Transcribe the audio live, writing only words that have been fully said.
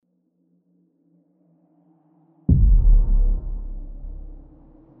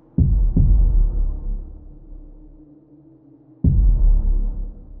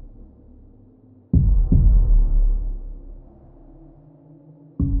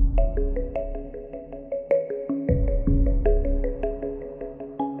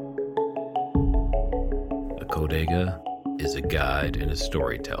Codega is a guide and a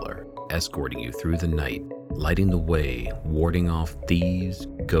storyteller, escorting you through the night, lighting the way, warding off thieves,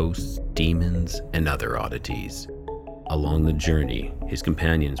 ghosts, demons, and other oddities. Along the journey, his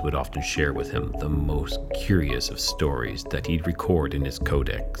companions would often share with him the most curious of stories that he'd record in his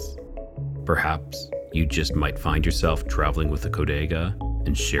codex. Perhaps you just might find yourself traveling with a Codega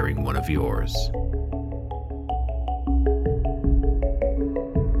and sharing one of yours.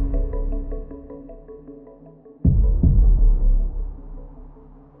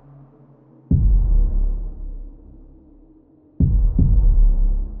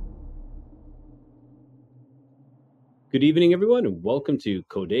 Good evening, everyone, and welcome to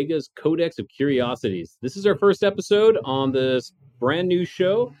Codega's Codex of Curiosities. This is our first episode on this brand new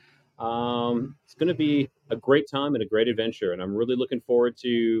show. It's going to be a great time and a great adventure, and I'm really looking forward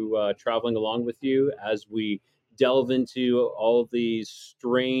to traveling along with you as we delve into all these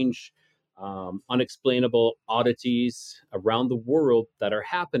strange, unexplainable oddities around the world that are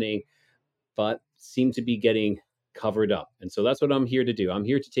happening, but seem to be getting covered up. And so that's what I'm here to do. I'm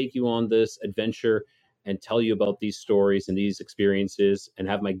here to take you on this adventure and tell you about these stories and these experiences and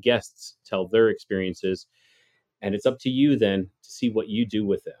have my guests tell their experiences. And it's up to you then to see what you do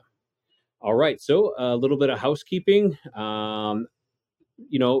with them. All right. So a little bit of housekeeping. To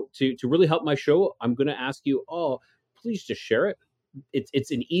really help my show, I'm going to ask you all, please just share it.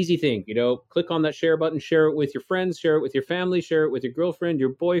 It's an easy thing, click on that share button, share it with your friends, share it with your family, share it with your girlfriend,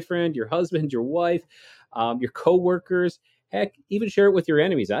 your boyfriend, your husband, your wife, your coworkers. Heck, even share it with your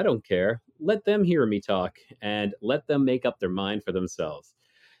enemies. I don't care. Let them hear me talk and let them make up their mind for themselves.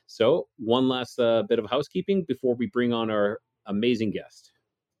 So one last bit of housekeeping before we bring on our amazing guest.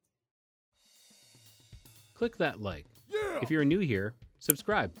 Click that like. Yeah! If you're new here,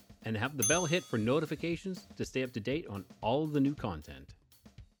 subscribe and have the bell hit for notifications to stay up to date on all of the new content.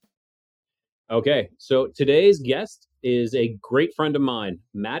 Okay, so today's guest is a great friend of mine,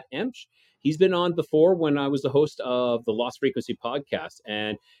 Matt Emch. He's been on before when I was the host of the Lost Frequency podcast,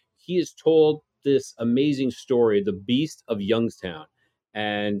 and he has told this amazing story, The Beast of Youngstown.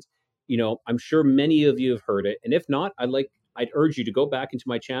 And, I'm sure many of you have heard it. And if not, I'd urge you to go back into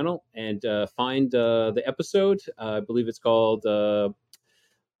my channel and find the episode. I believe it's called The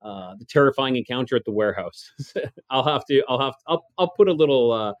Terrifying Encounter at the Warehouse. I'll put a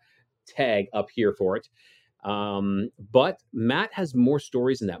little tag up here for it. But Matt has more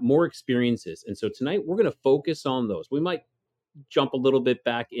stories than that, more experiences. And so tonight we're going to focus on those. We might jump a little bit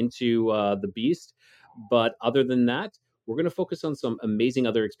back into the Beast, but other than that, we're going to focus on some amazing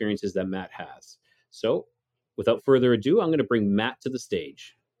other experiences that Matt has. So without further ado, I'm going to bring Matt to the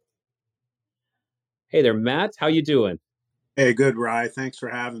stage. Hey there, Matt. How you doing? Hey, good, Rye. Thanks for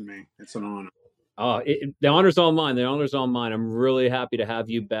having me. It's an honor. The honor's all mine. The honor's all mine. I'm really happy to have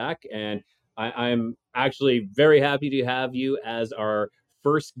you back, and I'm actually very happy to have you as our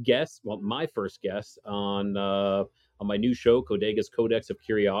first guest. Well, my first guest on my new show, Codega's Codex of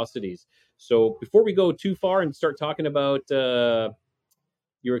Curiosities. So before we go too far and start talking about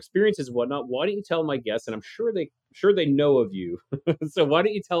your experiences and whatnot, why don't you tell my guests, and I'm sure they know of you. So why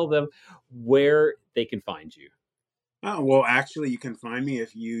don't you tell them where they can find you? Oh, well, actually, you can find me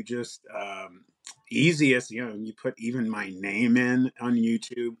if you just easiest, you put even my name in on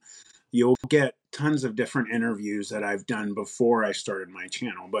YouTube. You'll get tons of different interviews that I've done before I started my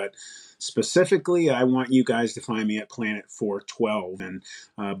channel. But specifically, I want you guys to find me at Planet 412. And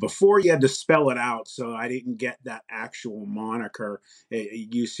before you had to spell it out, so I didn't get that actual moniker.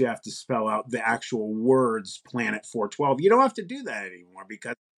 It used to have to spell out the actual words Planet 412. You don't have to do that anymore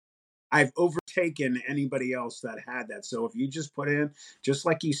because I've overtaken anybody else that had that. So if you just put in, just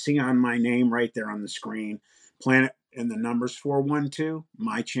like you see on my name right there on the screen, Planet and the numbers 412,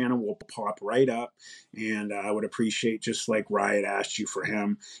 my channel will pop right up. And I would appreciate, just like Riot asked you for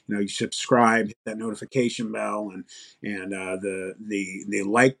him, you subscribe, hit that notification bell, and the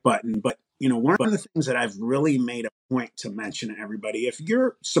like button. But one of the things that I've really made a point to mention to everybody, if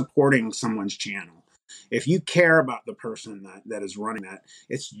you're supporting someone's channel, if you care about the person that is running that,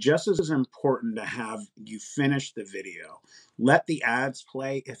 it's just as important to have you finish the video. Let the ads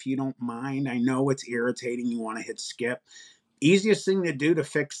play if you don't mind. I know it's irritating. You want to hit skip. Easiest thing to do to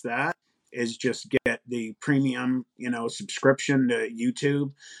fix that is just get the premium, subscription to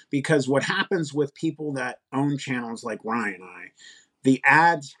YouTube. Because what happens with people that own channels like Ryan and I, the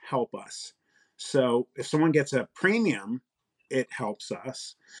ads help us. So if someone gets a premium, it helps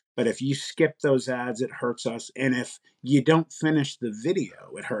us. But if you skip those ads, it hurts us. And if you don't finish the video,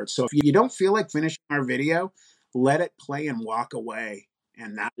 it hurts. So if you don't feel like finishing our video, let it play and walk away.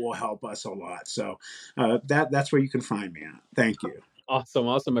 And that will help us a lot. So that's where you can find me at. Thank you. Awesome,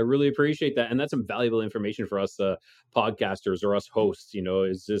 awesome. I really appreciate that, and that's some valuable information for us podcasters or us hosts.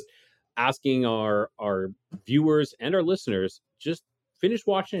 Is just asking our viewers and our listeners just finish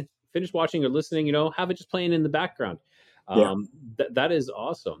watching or listening. Have it just playing in the background. Yeah. Um, that is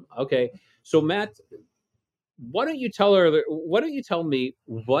awesome. Okay, so Matt, why don't you tell me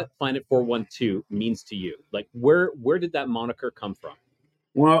what Planet 412 means to you? Like where did that moniker come from?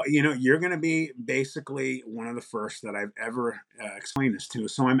 Well, you're going to be basically one of the first that I've ever explained this to.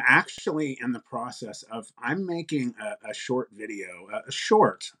 So I'm actually in the process of I'm making a short video, a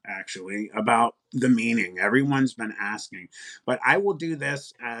short actually, about the meaning. Everyone's been asking, but I will do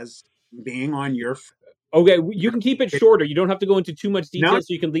this as being on Okay, you can keep it shorter. You don't have to go into too much no. detail,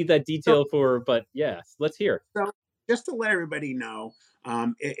 so you can leave that So, detail for. But yes, let's hear. so just to let everybody know,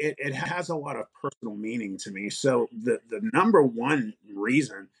 it has a lot of personal meaning to me. So the number one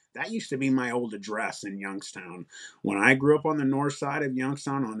reason that used to be my old address in Youngstown. When I grew up on the north side of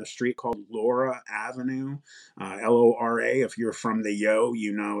Youngstown, on the street called Laura Avenue, Lora. If you're from the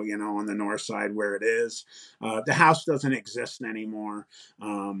you know on the north side where it is. The house doesn't exist anymore.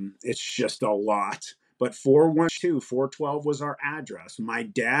 It's just a lot. But 412 was our address. My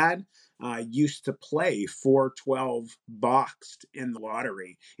dad used to play 412 boxed in the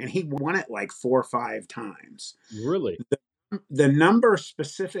lottery, and he won it like 4 or 5 times. Really, The number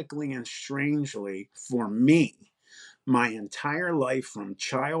specifically and strangely for me, my entire life from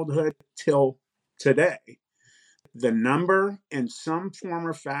childhood till today, the number in some form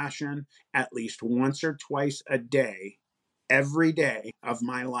or fashion, at least once or twice a day, every day of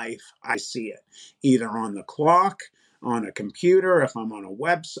my life, I see it either on the clock, on a computer, if I'm on a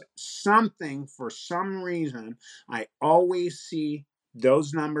website, something for some reason, I always see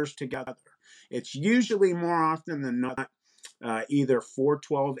those numbers together. It's usually more often than not either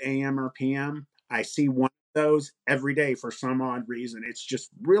 4:12 a.m. or p.m. I see one of those every day for some odd reason. It's just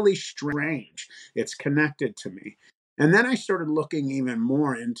really strange. It's connected to me. And then I started looking even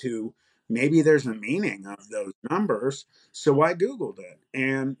more into maybe there's a meaning of those numbers. So I Googled it.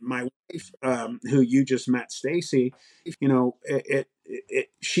 And my wife, who you just met, Stacy,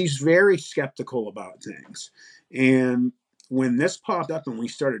 she's very skeptical about things. And when this popped up and we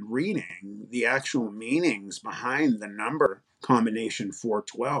started reading the actual meanings behind the number combination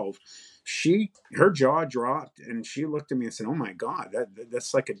 412, her jaw dropped and she looked at me and said, "Oh my God,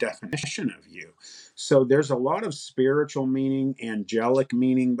 that's like a definition of you." So there's a lot of spiritual meaning, angelic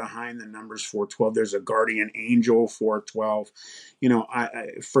meaning behind the numbers 412. There's a guardian angel 412.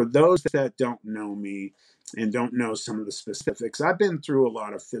 For those that don't know me and don't know some of the specifics, I've been through a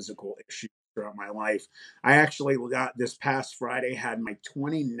lot of physical issues throughout my life. I actually got this past Friday, had my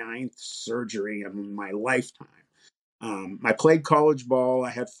 29th surgery in my lifetime. I played college ball. I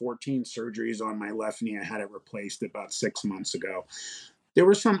had 14 surgeries on my left knee. I had it replaced about 6 months ago. There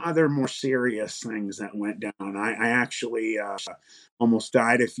were some other more serious things that went down. I actually almost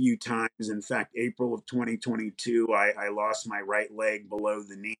died a few times. In fact, April of 2022, I lost my right leg below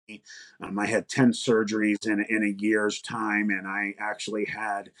the knee. I had 10 surgeries in a year's time, and I actually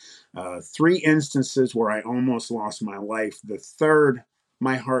had 3 instances where I almost lost my life. The third,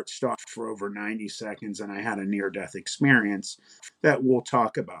 my heart stopped for over 90 seconds, and I had a near death experience that we'll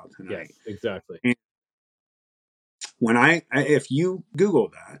talk about tonight. yes, exactly. And if you Google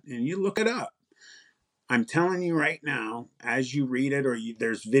that and you look it up, I'm telling you right now, as you read it,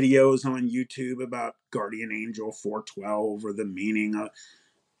 there's videos on YouTube about Guardian Angel 412 or the meaning of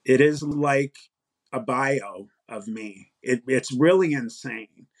it, is like a bio of me. It's really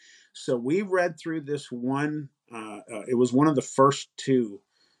insane. So we read through this one. It was one of the first two,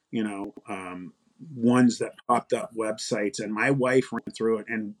 ones that popped up websites, and my wife went through it,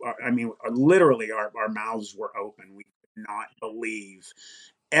 and I mean, literally, our mouths were open. We could not believe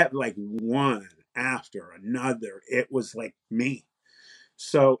at like one after another. It was like me.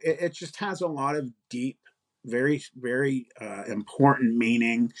 So it just has a lot of deep, very, very important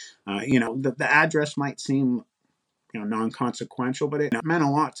meaning. The address might seem non-consequential, but it meant a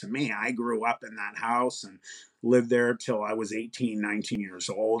lot to me. I grew up in that house and lived there till I was 18, 19 years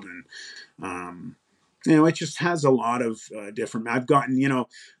old. And it just has a lot of different. I've gotten,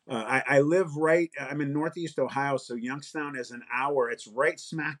 I live I'm in Northeast Ohio, so Youngstown is an hour. It's right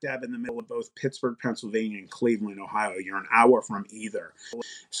smack dab in the middle of both Pittsburgh, Pennsylvania, and Cleveland, Ohio. You're an hour from either.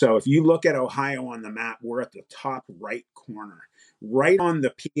 So if you look at Ohio on the map, we're at the top right corner, right on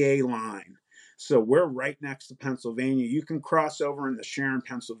the PA line. So we're right next to Pennsylvania. You can cross over into Sharon,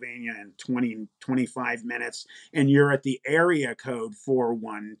 Pennsylvania in 20-25 minutes, and you're at the area code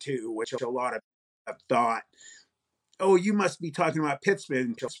 412, which a lot of people have thought, oh, you must be talking about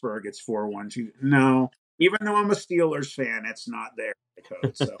Pittsburgh. It's 412. No, Even though I'm a Steelers fan, it's not there in the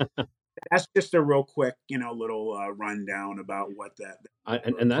code. So that's just a real quick, little rundown about what that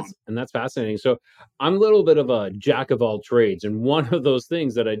And that's fascinating. So I'm a little bit of a jack of all trades, and one of those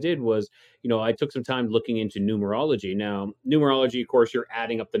things that I did was, I took some time looking into numerology. Now, numerology, of course, you're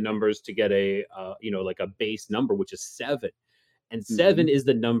adding up the numbers to get a, like a base number, which is seven, and hmm seven is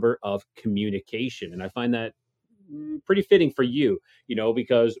the number of communication, and I find that pretty fitting for you,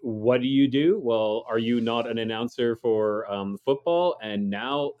 because what do you do? Well, are you not an announcer for football? And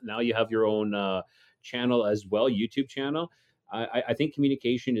now you have your own channel as well, YouTube channel. I think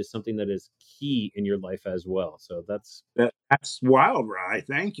communication is something that is key in your life as well. So that's That's wild, Rye.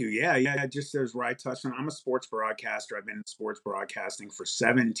 Thank you. Yeah, yeah. Just as Rye touched on, I'm a sports broadcaster. I've been in sports broadcasting for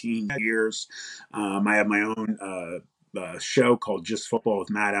 17 years. I have my own show called Just Football with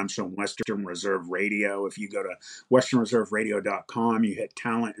Matt Emch on Western Reserve Radio. If you go to westernreserveradio.com, you hit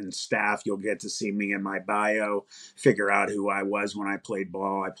talent and staff, you'll get to see me in my bio, figure out who I was when I played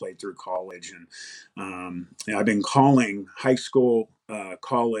ball. I played through college, and I've been calling high school,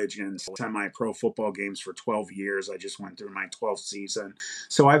 college, and semi-pro football games for 12 years. I just went through my 12th season,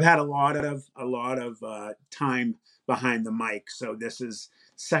 so I've had a lot of time behind the mic. So this is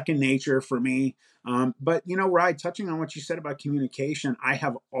second nature for me. But Ryan, touching on what you said about communication, I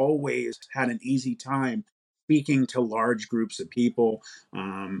have always had an easy time speaking to large groups of people.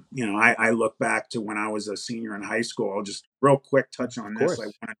 I look back to when I was a senior in high school. I'll just real quick touch of on this. I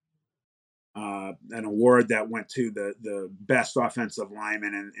course. won an award that went to the best offensive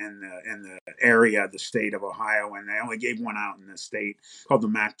lineman in the area, the state of Ohio, and they only gave one out in the state called the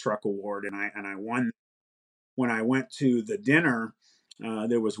Mack Truck Award, and I won. When I went to the dinner,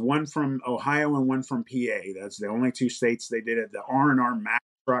 there was one from Ohio and one from PA. That's the only two states they did it. The R&R Mack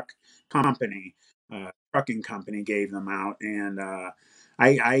Truck Company, trucking company, gave them out, and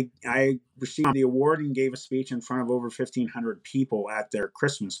I received the award and gave a speech in front of over 1,500 people at their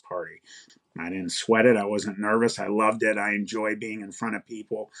Christmas party. I didn't sweat it. I wasn't nervous. I loved it. I enjoy being in front of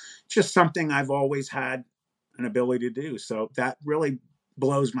people. Just something I've always had an ability to do. So that really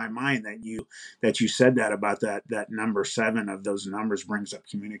blows my mind that you said that about that number seven of those numbers brings up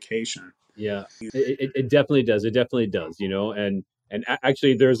communication. Yeah, it definitely does. It definitely does. And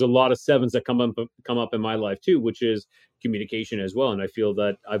actually, there's a lot of sevens that come up in my life too, which is communication as well. And I feel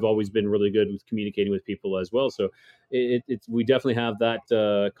that I've always been really good with communicating with people as well. So it's we definitely have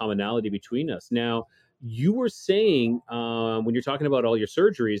that commonality between us. Now, you were saying when you're talking about all your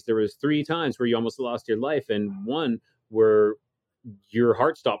surgeries, there was three times where you almost lost your life, and one where your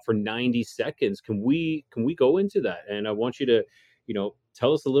heart stopped for 90 seconds. Can we go into that? And I want you to,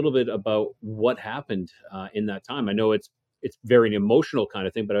 tell us a little bit about what happened in that time. I know it's very an emotional kind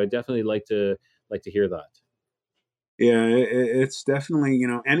of thing, but I would definitely like to hear that. Yeah, it's definitely,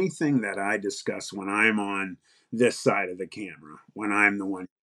 anything that I discuss when I'm on this side of the camera, when I'm the one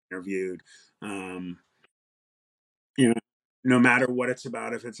interviewed, um, you know, no matter what it's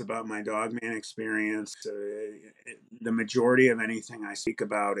about, if it's about my dog man experience, the majority of anything I speak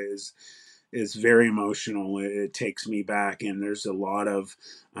about is very emotional. It takes me back, and there's a lot of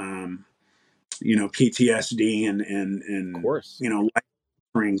um, PTSD Of and course.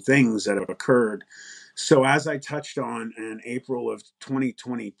 life-altering things that have occurred. So as I touched on, in April of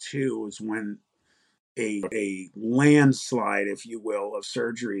 2022 was when a landslide, if you will, of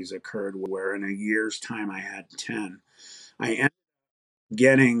surgeries occurred, where in a year's time I had 10. I ended up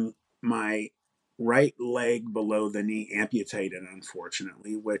getting my right leg below the knee amputated,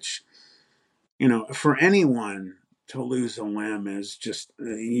 unfortunately, which, for anyone to lose a limb is just,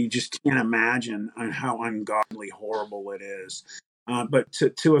 you just can't imagine on how ungodly horrible it is. But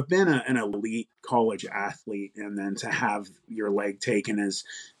to have been an elite college athlete and then to have your leg taken is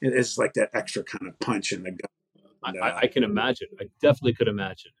like that extra kind of punch in the gut. I, And I, I can imagine. I definitely could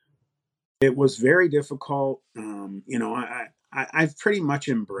imagine. it was very difficult. I've pretty much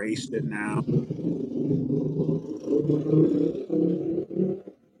embraced it now.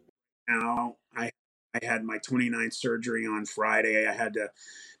 I had my 29th surgery on Friday. I had to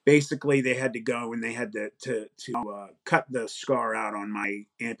basically, they had to go and they had to cut the scar out on my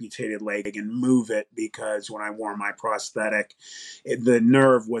amputated leg and move it, because when I wore my prosthetic, the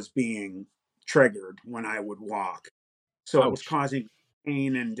nerve was being triggered when I would walk, so it was Ouch. causing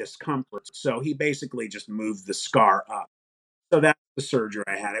pain and discomfort. So he basically just moved the scar up. So that's the surgery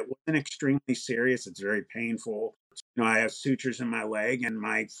I had. It wasn't extremely serious. It's very painful. I have sutures in my leg, and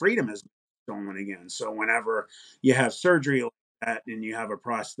my freedom is stolen again. So whenever you have surgery like that and you have a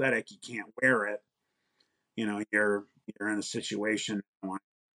prosthetic, you can't wear it. You're in a situation.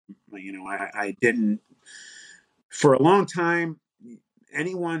 I didn't for a long time.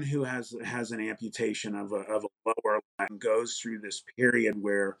 anyone who has an amputation of a lower limb goes through this period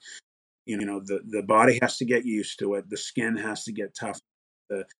where the body has to get used to it, the skin has to get tough,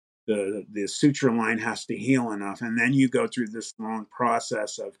 the the suture line has to heal enough, and then you go through this long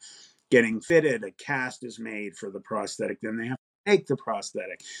process of getting fitted. A cast is made for the prosthetic, then they have to make the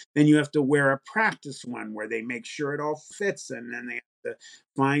prosthetic, then you have to wear a practice one where they make sure it all fits, and then they have to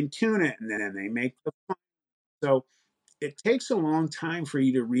fine tune it, and then they make the so it takes a long time for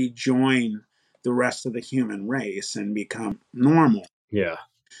you to rejoin the rest of the human race and become normal. Yeah,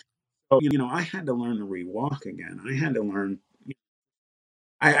 So, I had to learn to rewalk again. I had to learn.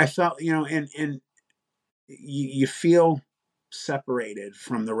 I felt, and you feel separated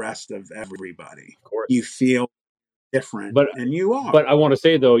from the rest of everybody. of course. You feel different, But and you are. but I want to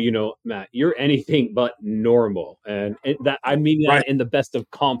say though, Matt, you're anything but normal, and that I mean that Right. in the best of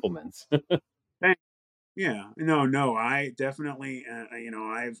compliments. Yeah. No, no. I definitely,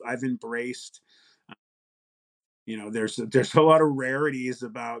 I've embraced. There's a lot of rarities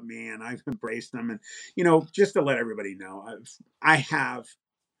about me, and I've embraced them. And just to let everybody know, I have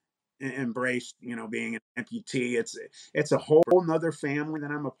embraced being an amputee. It's a whole nother family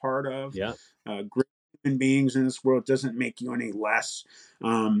that I'm a part of. Yeah, Great human beings in this world doesn't make you any less.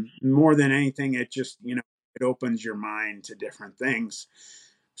 More than anything, it just it opens your mind to different things.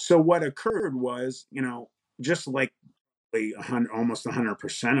 So what occurred was, just like almost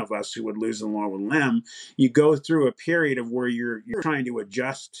 100% of us who would lose a lower limb, you go through a period of where you're trying to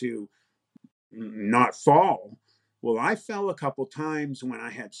adjust to not fall. Well, I fell a couple times when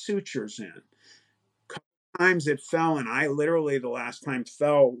I had sutures in. Couple times it fell, and I literally the last time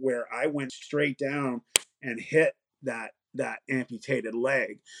fell where I went straight down and hit that amputated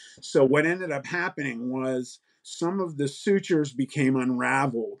leg. So what ended up happening was some of the sutures became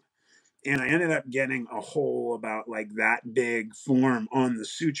unraveled, and I ended up getting a hole about like that big form on the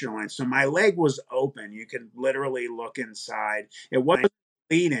suture line. So my leg was open. You could literally look inside. It wasn't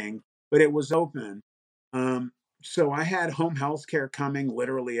bleeding, but it was open. Um, so I had home health care coming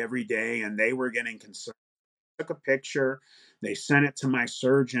literally every day, and they were getting concerned. Took a picture. They sent it to my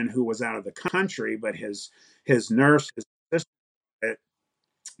surgeon, who was out of the country, but his nurse, his assistant,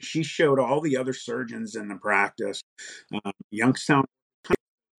 she showed all the other surgeons in the practice. Youngstown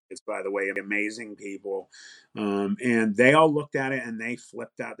is, by the way, amazing people. And they all looked at it and they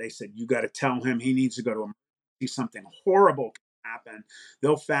flipped out. They said, "You got to tell him he needs to go to emergency. Something horrible can happen.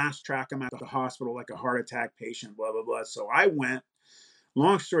 They'll fast track him out to the hospital like a heart attack patient, blah, blah, blah." So I went.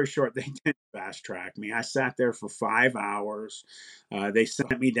 Long story short, they didn't fast track me. I sat there for 5 hours. They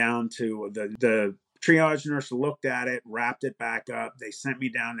sent me down to the triage nurse, looked at it, wrapped it back up. They sent me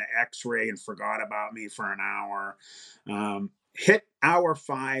down to X-ray and forgot about me for an hour. Hit hour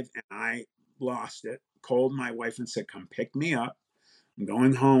 5 and I lost it. Called my wife and said, "Come pick me up. I'm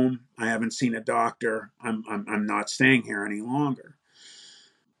going home. I haven't seen a doctor. I'm not staying here any longer."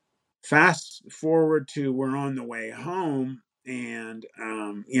 Fast forward to we're on the way home, and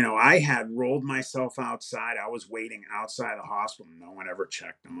I had rolled myself outside. I was waiting outside the hospital. No one ever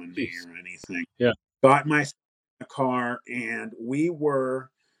checked on me jeez. or anything. Yeah, Got myself in a car, and we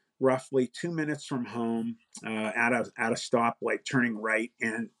were roughly 2 minutes from home, at a stoplight, turning right,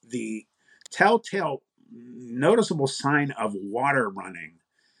 and the telltale noticeable sign of water running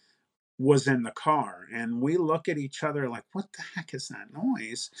was in the car. And we look at each other like, "What the heck is that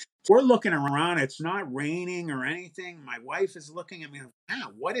noise?" We're looking around. It's not raining or anything. My wife is looking at me like,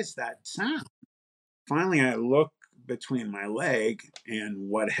 "Wow, what is that sound?" Finally, I look between my leg, and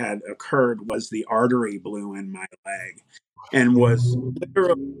what had occurred was the artery blew in my leg and was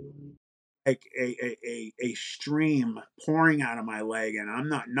literally like a stream pouring out of my leg. And I'm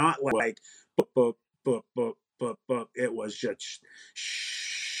not like boop, boop, boop, boop, boop, boop. It was just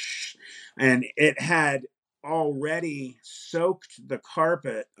shh. And it had already soaked the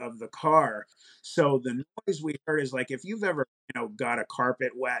carpet of the car. So the noise we heard is like, if you've ever got a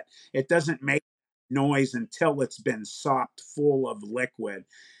carpet wet, it doesn't make noise until it's been sopped full of liquid.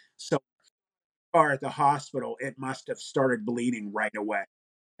 So car at the hospital, it must have started bleeding right away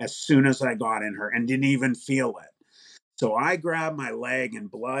as soon as I got in her, and didn't even feel it. So I grabbed my leg,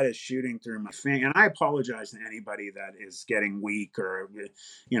 and blood is shooting through my finger. And I apologize to anybody that is getting weak, or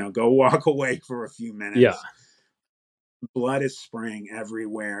go walk away for a few yeah. minutes. Blood is spraying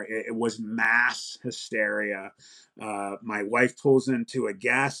everywhere. It was mass hysteria. My wife pulls into a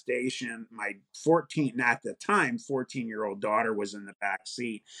gas station. My 14, at the time, 14-year-old daughter was in the back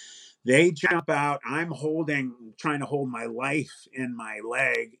seat. They jump out. I'm trying to hold my life in my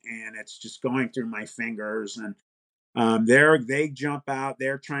leg, and it's just going through my fingers. And they jump out.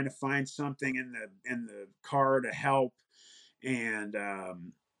 They're trying to find something in the car to help. And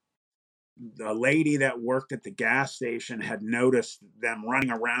the lady that worked at the gas station had noticed them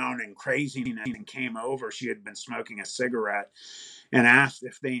running around and craziness and came over. She had been smoking a cigarette and asked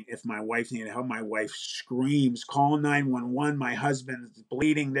if my wife needed help. My wife screams, "Call 911! My husband's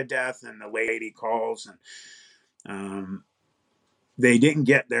bleeding to death!" And the lady calls, and they didn't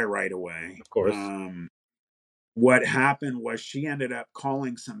get there right away. Of course. What happened was she ended up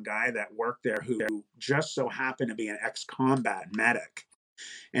calling some guy that worked there who just so happened to be an ex-combat medic.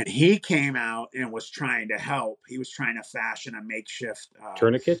 And he came out and was trying to help. He was trying to fashion a makeshift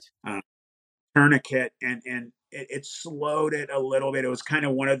Tourniquet? uh, tourniquet, and it slowed it a little bit. It was kind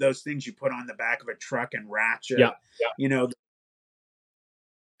of one of those things you put on the back of a truck and Yeah. ratchet. You know,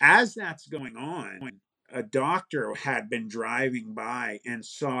 as that's going on, a doctor had been driving by and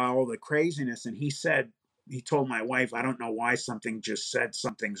saw all the craziness, and he told my wife, "I don't know why something just said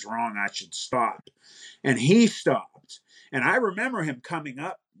something's wrong. I should stop." And he stopped. And I remember him coming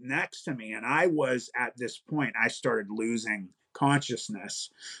up next to me, and I was at this point, I started losing consciousness.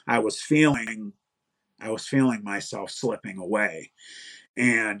 I was feeling myself slipping away.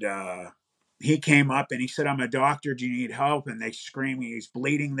 And he came up and he said, "I'm a doctor. Do you need help?" And they screamed, "He's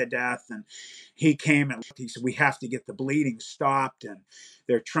bleeding to death." And he came and he said, "We have to get the bleeding stopped." And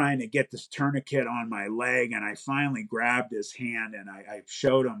they're trying to get this tourniquet on my leg. And I finally grabbed his hand and I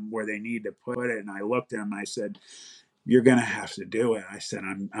showed him where they need to put it. And I looked at him. I said, "You're going to have to do it." I said,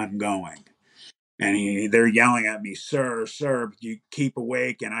 I'm going. And they're yelling at me, "Sir, sir, you keep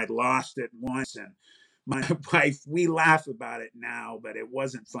awake." And I'd lost it once. And my wife, we laugh about it now, but it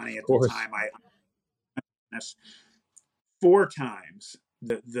wasn't funny Of at the course. time. I this 4 times.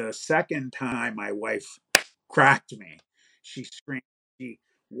 The second time, my wife cracked me. She screamed. She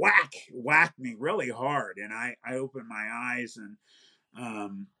whacked me really hard, and I opened my eyes. And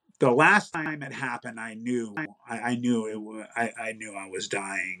the last time it happened, I knew it was, I knew I was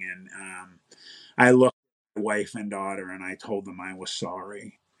dying. And I looked at my wife and daughter, and I told them I was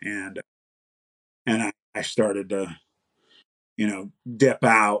sorry. And I started to dip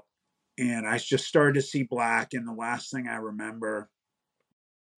out, and I just started to see black. And the last thing I remember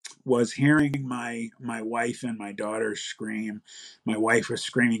was hearing my wife and my daughter scream. My wife was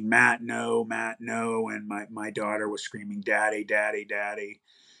screaming, "Matt, no, Matt, no," and my daughter was screaming, "Daddy, Daddy, Daddy."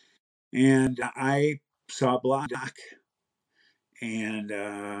 And I saw black. And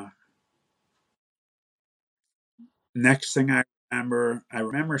next thing I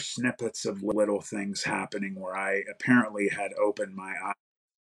remember snippets of little things happening where I apparently had opened my eyes.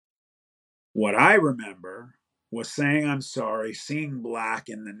 What I remember was saying I'm sorry, seeing black,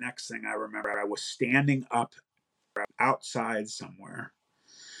 and the next thing I remember, I was standing up outside somewhere.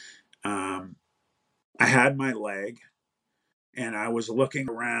 Um, I had my leg, and I was looking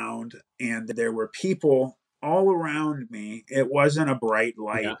around, and there were people all around me. It wasn't a bright Yeah.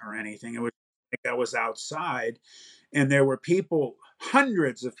 light or anything. It was like I was outside, and there were people,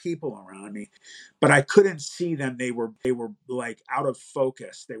 hundreds of people around me, but I couldn't see them. They were like out of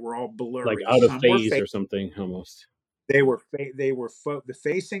focus. They were all Like blurry. out of Some were phase fake. or something almost. They were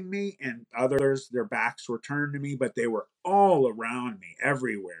facing me, and others their backs were turned to me, but they were all around me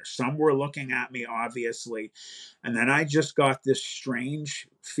everywhere. Some were looking at me obviously, and then I just got this strange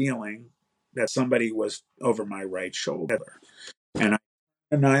feeling that somebody was over my right shoulder. And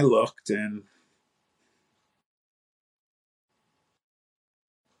I looked, and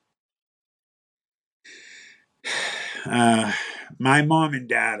uh, my mom and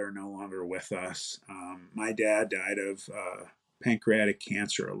dad are no longer with us. My dad died of pancreatic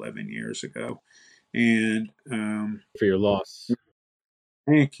cancer 11 years ago. And For your loss.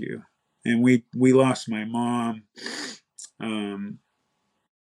 thank you. And we lost my mom. Um,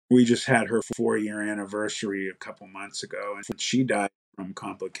 we just had her 4-year anniversary a couple months ago, and she died from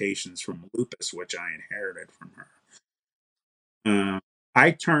complications from lupus, which I inherited from her.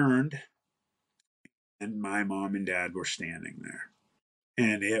 I turned, and my mom and dad were standing there,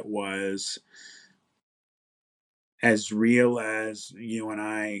 and it was as real as you and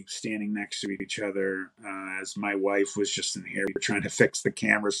I standing next to each other. As my wife was just in here, we were trying to fix the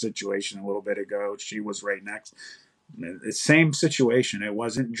camera situation a little bit ago. She was right next. The same situation. It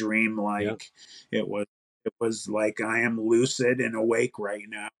wasn't Yeah. dreamlike. It was it was like I am lucid and awake right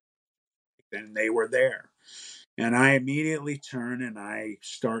now, and they were there. And I immediately turn and I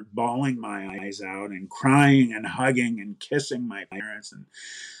start bawling my eyes out and crying and hugging and kissing my parents. And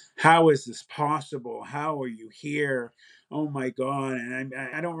how is this possible? How are you here? Oh my God. And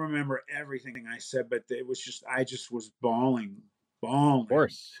I don't remember everything I said, but it was just, I just was bawling, Of bawling.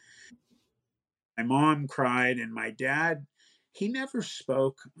 course. My mom cried, and my dad, he never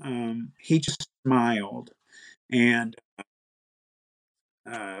spoke. He just smiled. And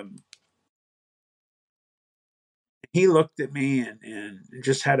um, he looked at me and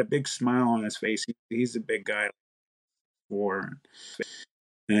just had a big smile on his face. He's a big guy, for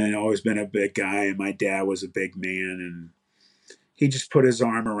and always been a big guy. And my dad was a big man, and he just put his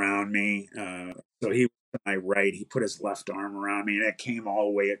arm around me. So he was to my right. He put his left arm around me, and it came all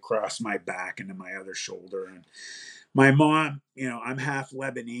the way across my back into my other shoulder. And my mom, I'm half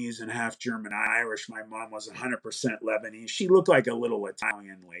Lebanese and half German Irish. My mom was 100% Lebanese. She looked like a little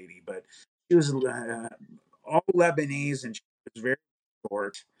Italian lady, but she was all Lebanese, and she was very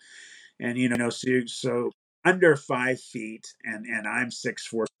short. And so under 5 feet, and I'm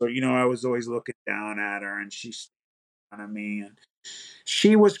 6'4". So I was always looking down at her, and she's in front of me, and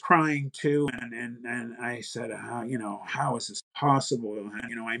she was crying too. And I said, how is this possible?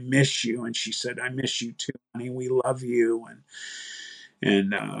 I miss you. And she said, I miss you too, honey. We love you.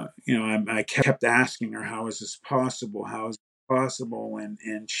 And I kept asking her, how is this possible? How is it possible?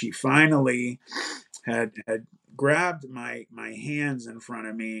 And she finally had grabbed my hands in front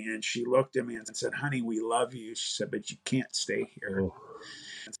of me, and she looked at me and said, honey, we love you. She said, but you can't stay here. Oh,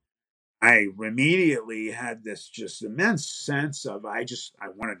 I immediately had this just immense sense of I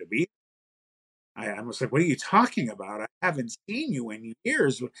wanted to be. I was like, what are you talking about? I haven't seen you in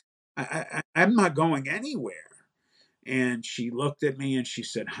years. I'm not going anywhere. And she looked at me and she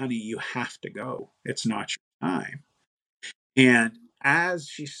said, honey, you have to go. It's not your time. And as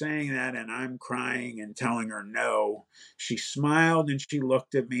she's saying that, and I'm crying and telling her no, she smiled and she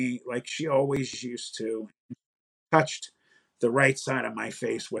looked at me like she always used to, touched the right side of my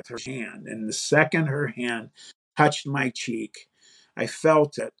face with her hand. And the second her hand touched my cheek, I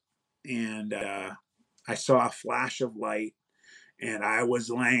felt it. And I saw a flash of light, and I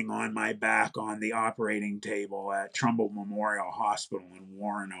was laying on my back on the operating table at Trumbull Memorial Hospital in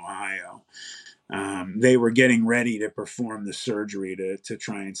Warren, Ohio. They were getting ready to perform the surgery to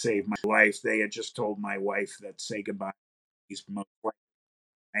try and save my life. They had just told my wife that say goodbye. He's most likely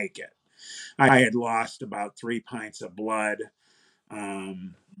to make it. I had lost about 3 pints of blood.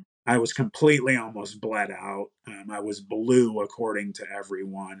 Um, I was completely almost bled out. I was blue, according to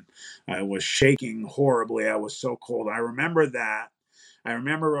everyone. I was shaking horribly. I was so cold. I remember that. I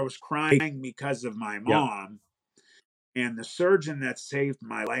remember I was crying because of my yeah. mom. And the surgeon that saved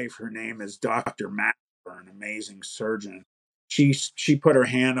my life, her name is Dr. Matt, an amazing surgeon. She put her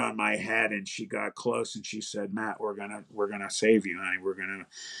hand on my head and she got close and she said, Matt, we're gonna save you, honey.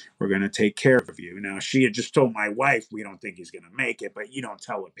 We're gonna take care of you. Now she had just told my wife, we don't think he's gonna make it, but you don't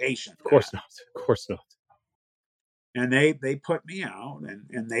tell a patient Of that. course not. Of course not. And they put me out,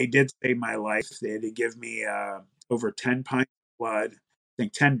 and they did save my life. They had to give me over 10 pints of blood, I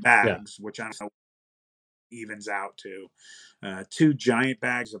think 10 Yeah. bags, which I don't know evens out to 2 giant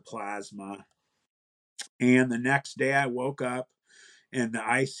bags of plasma. And the next day I woke up in the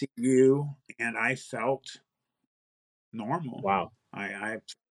ICU and I felt normal. Wow. I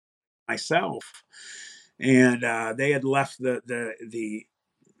myself, and they had left the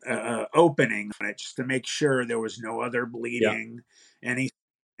opening on it just to make sure there was no other Yeah. bleeding,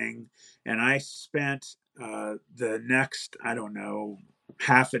 anything. And I spent the next, I don't know,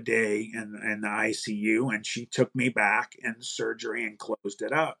 half a day in the ICU, and she took me back in surgery and closed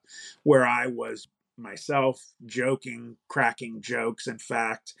it up, where I was myself joking, cracking jokes. In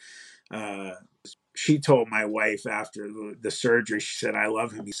fact, uh, she told my wife after the surgery, she said, I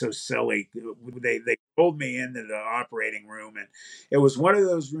love him. He's so silly. They pulled me into the operating room, and it was one of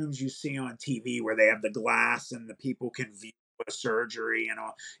those rooms you see on TV where they have the glass and the people can view a surgery and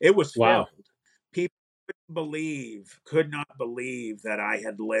all. It was Wow. filled. People could not believe that I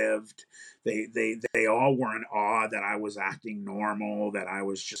had lived. They all were in awe that I was acting normal, that I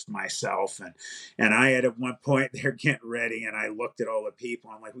was just myself. And I had at one point they're getting ready, and I looked at all the people.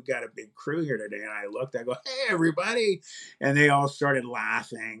 I'm like, we got a big crew here today. And I looked, I go, hey everybody. And they all started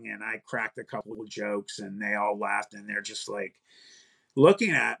laughing, and I cracked a couple of jokes and they all laughed, and they're just like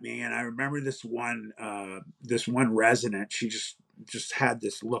looking at me. And I remember this one resident, she just had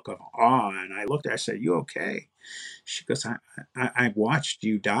this look of awe, and I looked at her, I said, you okay? She goes, I watched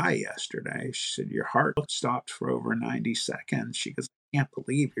you die yesterday. She said, your heart stopped for over 90 seconds. She goes, I can't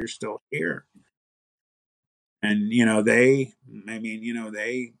believe you're still here. And they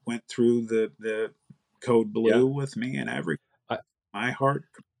went through the code Yeah. blue with me and everything. I, My heart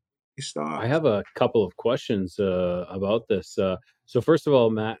I stopped. have a couple of questions about this. So first of all,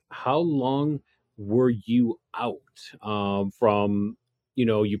 Matt, how long were you out from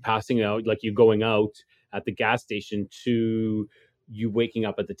you passing out, like you going out at the gas station to you waking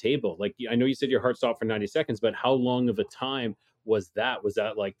up at the table? Like I know you said your heart stopped for 90 seconds, but how long of a time was that? Was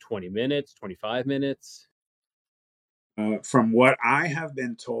that like 20 minutes, 25 minutes? From what I have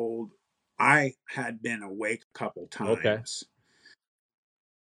been told, I had been awake a couple Okay. times.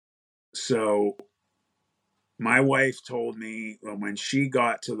 So my wife told me when she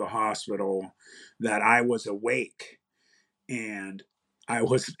got to the hospital that I was awake, and I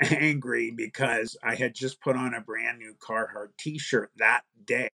was angry because I had just put on a brand new Carhartt t-shirt that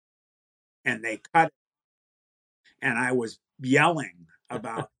day, and they cut it, and I was yelling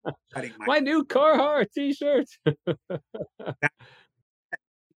about cutting my My new Carhartt T-shirt.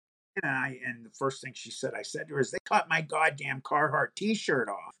 and the first thing she said, I said to her, is they cut my goddamn Carhartt t-shirt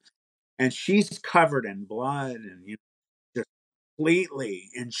off. And she's covered in blood and just completely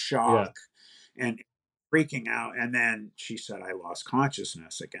in shock Yeah. and freaking out. And then she said, I lost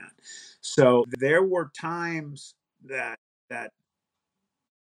consciousness again. So there were times that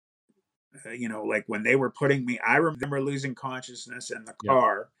like when they were putting me, I remember losing consciousness in the Yeah.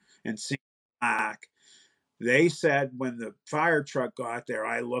 car and seeing black. They said when the fire truck got there,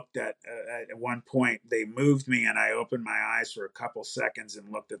 I looked at one point, they moved me and I opened my eyes for a couple seconds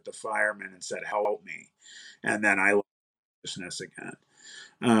and looked at the fireman and said, help me. And then I lost consciousness again.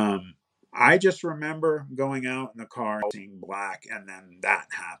 Um, I just remember going out in the car, seeing black, and then that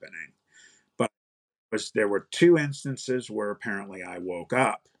happening. But there were two instances where apparently I woke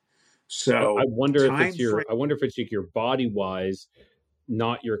up. I So wonder if time it's frame, like your body wise,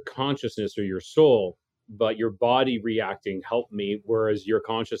 not your consciousness or your soul, but your body reacting helped me, whereas your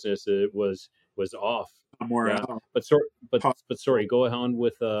consciousness was off. somewhere Yeah. else, But sorry, but possible. sorry, go on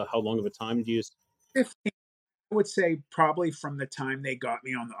with how long of a time do you 15, I would say probably from the time they got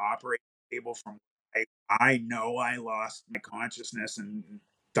me on the operating table, from I know I lost my consciousness and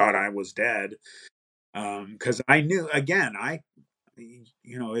thought I was dead. Because I knew, again,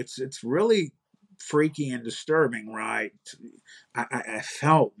 it's really freaky and disturbing, right? I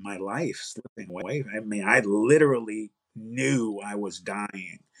felt my life slipping away. I mean, I literally knew I was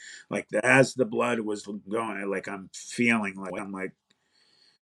dying. Like as the blood was going, like I'm feeling like I'm like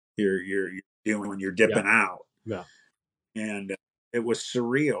you're doing when you're yeah. dipping out, Yeah. and it was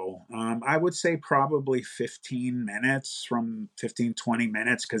surreal. I would say probably 15 minutes, from 15 20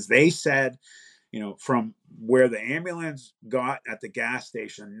 minutes, because they said, from where the ambulance got at the gas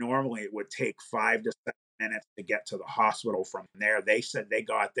station, normally it would take 5 to 7 minutes to get to the hospital from there. They said they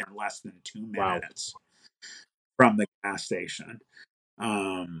got there in less than two Wow. minutes from the gas station.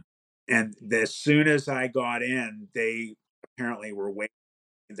 Um, and as soon as I got in, they apparently were waiting.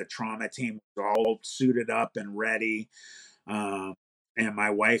 The trauma team was all suited up and ready. Um, and my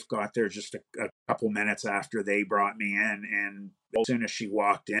wife got there just a couple minutes after they brought me in. And as soon as she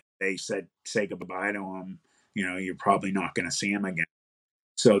walked in, they said, say goodbye to him. You're probably not going to see him again.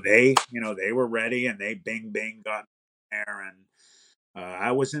 So they were ready, and they bing, bing got there. And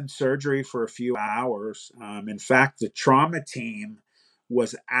I was in surgery for a few hours. In fact, the trauma team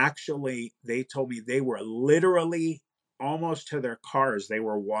was actually, they told me they were literally almost to their cars. They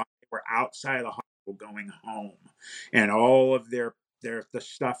were outside of the hospital going home, and all of the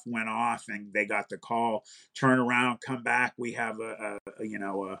stuff went off, and they got the call, turn around, come back. We have a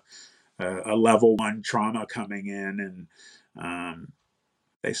level one trauma coming in, and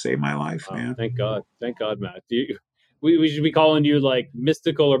they saved my life, Wow. man. Thank God, Matt. We should be calling you like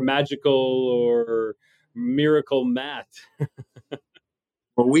mystical or magical or miracle Matt.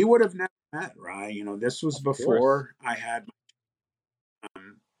 Well, we would have never met, right? This was Of course. before I had,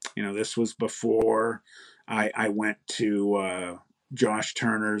 um, this was before I went to Josh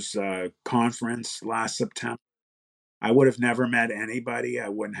Turner's conference last September. I would have never met anybody. I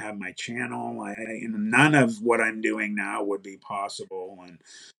wouldn't have my channel. None of what I'm doing now would be possible. And,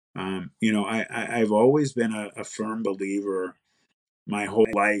 I've always been a firm believer my whole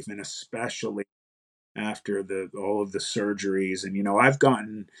life, and especially after all of the surgeries. And,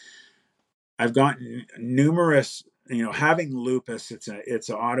 I've gotten numerous, having lupus, it's an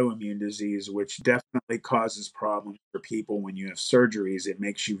autoimmune disease, which definitely causes problems for people when you have surgeries. It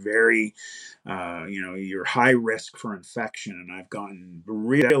makes you very, you're high risk for infection. And I've gotten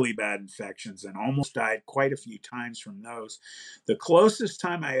really bad infections and almost died quite a few times from those. The closest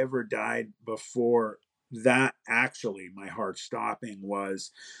time I ever died before that, actually, my heart stopping,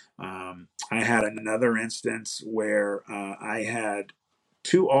 was I had another instance where I had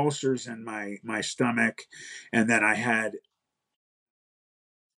two ulcers in my stomach, and then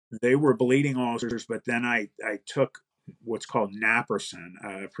they were bleeding ulcers, but then I took what's called naproxen,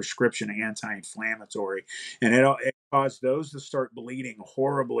 a prescription anti-inflammatory, and it caused those to start bleeding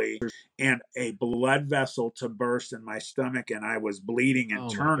horribly, and a blood vessel to burst in my stomach, and I was bleeding Oh my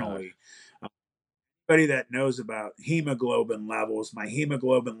God. internally. Anybody that knows about hemoglobin levels, my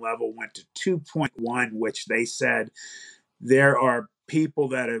hemoglobin level went to 2.1, which they said there are people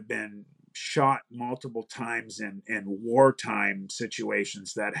that have been shot multiple times in wartime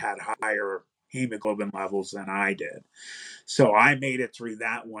situations that had higher hemoglobin levels than I did. So I made it through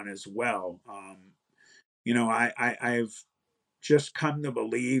that one as well. I've just come to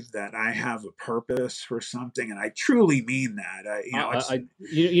believe that I have a purpose for something, and I truly mean that.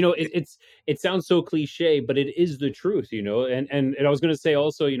 It sounds so cliche, but it is the truth, you know. And I was going to say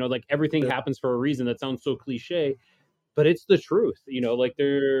also, you know, like everything happens for a reason. That sounds so cliche, but it's the truth, you know. Like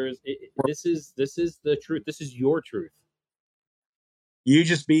this is the truth. This is your truth. You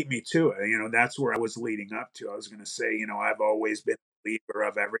just beat me to it. That's where I was leading up to. I was going to say, I've always been a believer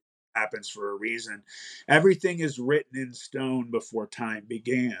of everything happens for a reason. Everything is written in stone before time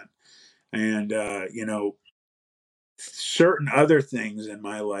began. And, certain other things in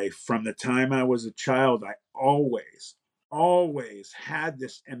my life from the time I was a child, I always had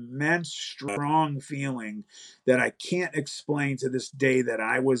this immense, strong feeling that I can't explain to this day that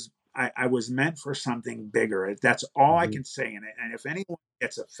I was meant for something bigger. That's all I Mm-hmm. can say. And if anyone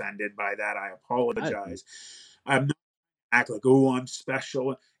gets offended by that, I I, apologize. I'm not act like, oh, I'm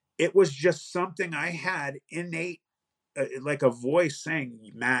special. It was just something I had innate, like a voice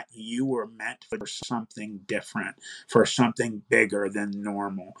saying, Matt, you were meant for something different, for something bigger than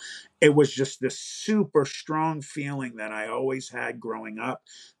normal. It was just this super strong feeling that I always had growing up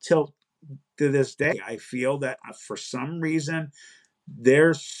till to this day. I feel that for some reason,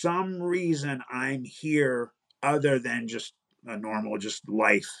 there's some reason I'm here other than just a normal, just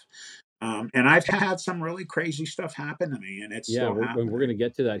life. And I've had some really crazy stuff happen to me, and it's yeah, still we're happening. going to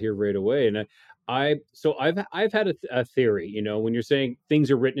get to that here right away. And I've had a theory, you know, when you're saying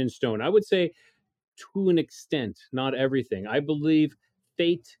things are written in stone. I would say to an extent, not everything. I believe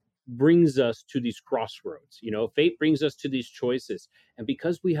fate brings us to these crossroads. You know, fate brings us to these choices, and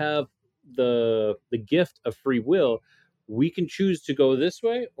because we have the gift of free will, we can choose to go this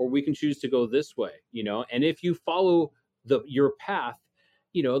way or we can choose to go this way. You know, and if you follow your path,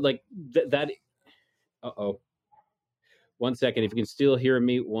 you know, like that. Uh oh. One second. If you can still hear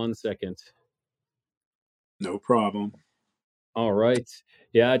me, 1 second. No problem. All right.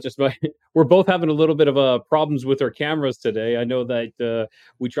 Yeah, just my we're both having a little bit of problems with our cameras today. I know that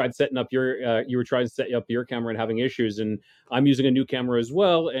we tried setting up your you were trying to set up your camera and having issues, and I'm using a new camera as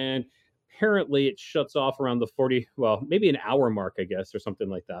well, and apparently it shuts off around the 40, well, maybe an hour mark, I guess, or something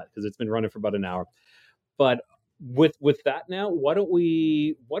like that, because it's been running for about an hour. But with that now, why don't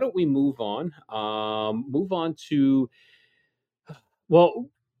we move on? Move on to, well,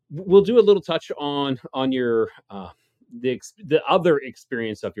 we'll do a little touch on your the other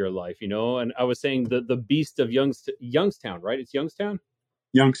experience of your life, you know. And I was saying the beast of Youngstown, right? It's Youngstown,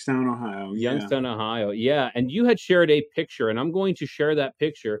 Youngstown, Ohio. Yeah. Youngstown, Ohio. Yeah, and you had shared a picture, and I'm going to share that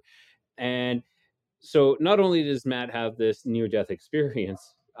picture. And so, not only does Matt have this near death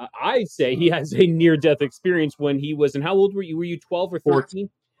experience, I'd say he has a near death experience when he was. And how old were you? Were you 12 or 14.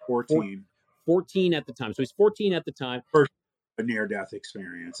 13? 14. 14 at the time. So he's 14 at the time. First, a near death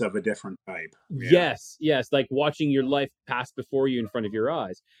experience of a different type. Yeah. Yes, yes, like watching your life pass before you in front of your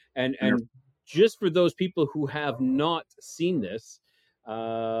eyes. Under- And just for those people who have not seen this,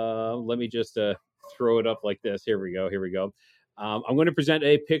 let me just throw it up like this. Here we go. Here we go. I'm going to present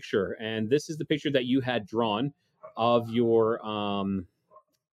a picture, and this is the picture that you had drawn of your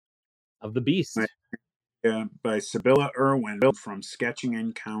of the beast. by Sibylla Irwin from Sketching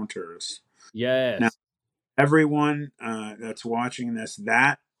Encounters. Now, Yes. everyone that's watching this,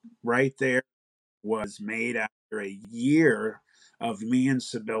 that right there was made after a year of me and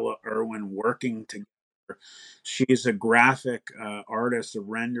Sibylla Irwin working together. She's a graphic artist, a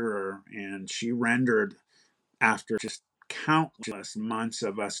renderer, and she rendered after just countless months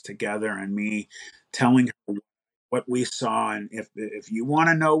of us together and me telling her what we saw. And if you want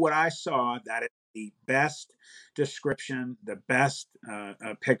to know what I saw, that is the best description, the best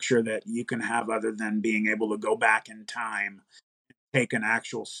picture that you can have, other than being able to go back in time, take an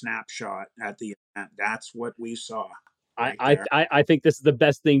actual snapshot at the event. That's what we saw I, right I there. I I think this is the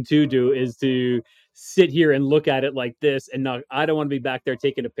best thing to do, is to sit here and look at it like this, and not. I don't want to be back there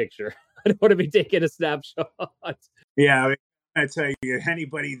taking a picture. I don't want to be taking a snapshot. Yeah, I mean, I tell you,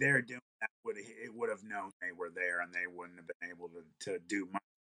 anybody there doing that would have known they were there, and they wouldn't have been able to do much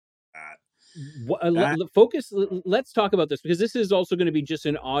of that. That Focus. Let's talk about this, because this is also going to be just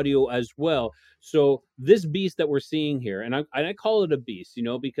an audio as well. So this beast that we're seeing here, and I call it a beast, you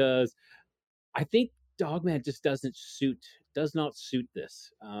know, because I think Dogman just does not suit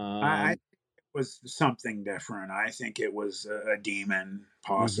this. I was something different. I think it was a demon, Mhm.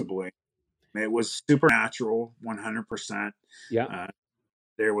 possibly. It was supernatural, 100%. Yeah. Uh,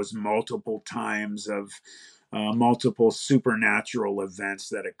 there was multiple times of multiple supernatural events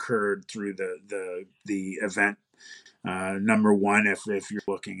that occurred through the event. Number one, if you're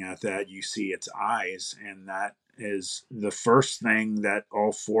looking at that, you see its eyes, and that is the first thing that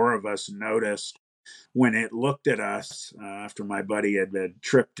all four of us noticed when it looked at us after my buddy had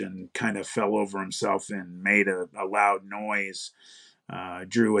tripped and kind of fell over himself and made a loud noise.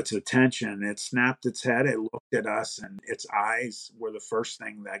 Drew its attention. It snapped its head. It looked at us, and its eyes were the first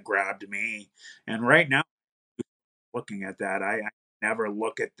thing that grabbed me. And right now, looking at that, I never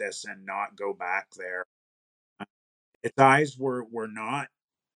look at this and not go back there. Its eyes were not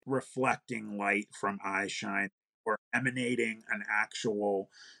reflecting light from eye shine, or emanating an actual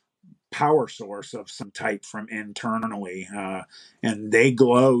power source of some type from internally, and they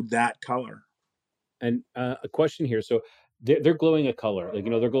glowed that color. And a question here. So they're glowing a color, like,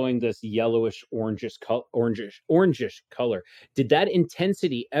 they're glowing this yellowish, orangish color. Did that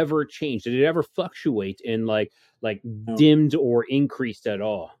intensity ever change? Did it ever fluctuate in like You dimmed or increased at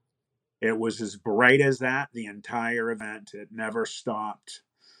all? It was as bright as that the entire event. It never stopped.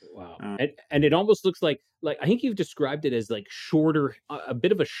 Wow. Uh, And it almost looks like I think you've described it as like shorter, a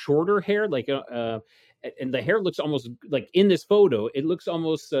bit of a shorter hair, like and the hair looks almost like in this photo, it looks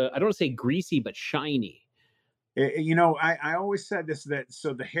almost I don't want to say greasy, but shiny. I always said this, that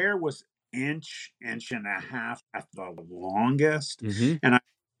so the hair was inch and a half at the longest, Hmm. and I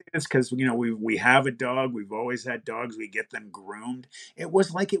say this because we have a dog. We've always had dogs. We get them groomed. It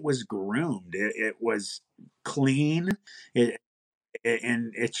was like it was groomed. It was clean. It,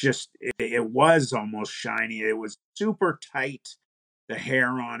 and it's just it was almost shiny. It was super tight. The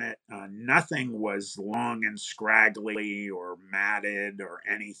hair on it, nothing was long and scraggly or matted or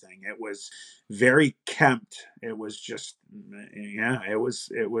anything. It was very kempt. It was just, yeah, it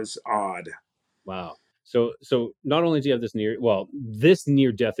was odd. Wow. So not only do you have this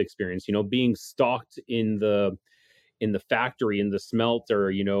near death experience, being stalked in the factory, in the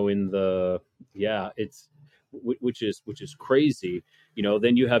smelter, in the yeah, it's which is crazy.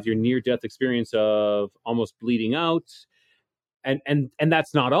 Then you have your near death experience of almost bleeding out, and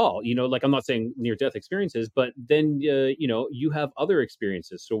that's not all. Like, I'm not saying near death experiences, but then you have other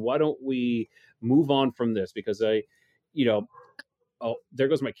experiences. So why don't we move on from this? Because you know, oh, there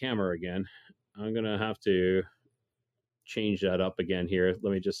goes my camera again. I'm gonna have to change that up again here.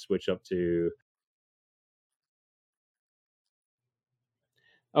 Let me just switch up to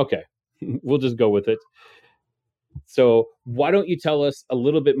okay. We'll just go with it. So why don't you tell us a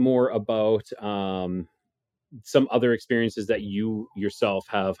little bit more about some other experiences that you yourself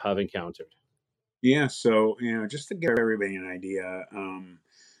have encountered? Yeah, so just to give everybody an idea,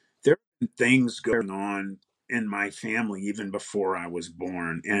 there were things going on in my family even before I was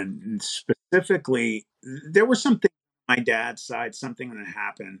born, and specifically, there was something on my dad's side, something that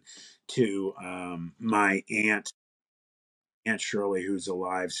happened to my Aunt Shirley, who's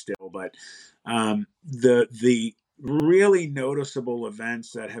alive still. But the really noticeable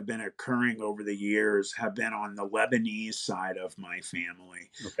events that have been occurring over the years have been on the Lebanese side of my family,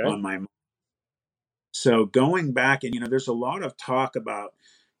 Okay. on my so going back, and there's a lot of talk about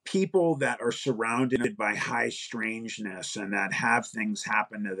people that are surrounded by high strangeness and that have things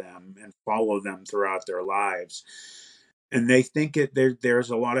happen to them and follow them throughout their lives. And they think there's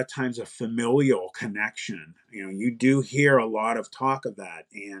a lot of times a familial connection. You do hear a lot of talk of that,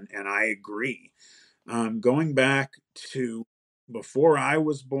 and I agree. Going back to before I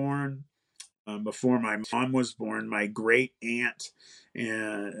was born, before my mom was born, my great aunt,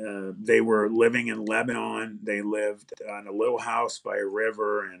 and they were living in Lebanon. They lived on a little house by a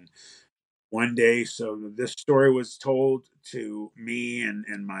river, and one day, so this story was told to me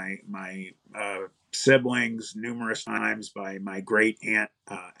and my siblings numerous times by my great aunt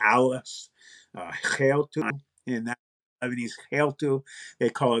Alice Kheltu, and that Lebanese Kheltu. They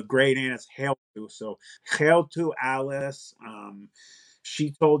call it great aunt. It's Kheltu. So Kheltu Alice.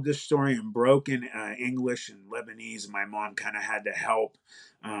 She told this story in broken English and Lebanese. My mom kind of had to help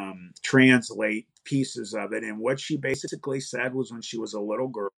translate pieces of it. And what she basically said was, when she was a little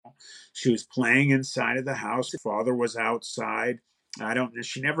girl, she was playing inside of the house. Father was outside. I don't.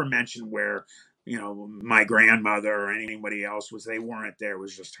 She never mentioned where my grandmother or anybody else was. They weren't there. It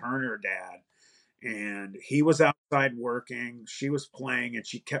was just her and her dad. And he was outside working. She was playing, and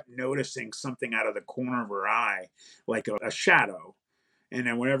she kept noticing something out of the corner of her eye, like a shadow. And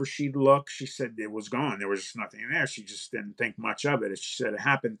then whenever she'd look, she said it was gone. There was just nothing there. She just didn't think much of it. She said it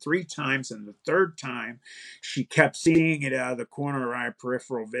happened three times. And the third time, she kept seeing it out of the corner of her eye,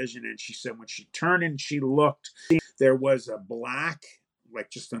 peripheral vision. And she said when she turned and she looked, there was a black, like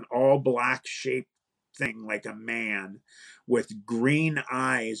just an all black shape thing like a man with green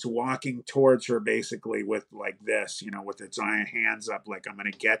eyes walking towards her, basically with like this, with its iron hands up, like I'm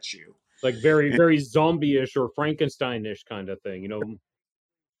going to get you. Like very, And very zombie-ish or Frankenstein-ish kind of thing, you know?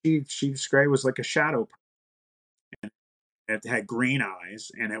 she described it was like a shadow. It had green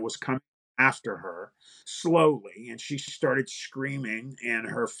eyes and it was coming after her slowly, and she started screaming, and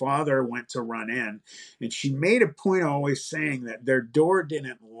her father went to run in, and she made a point of always saying that their door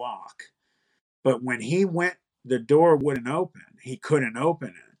didn't lock, but when he went, the door wouldn't open. He couldn't open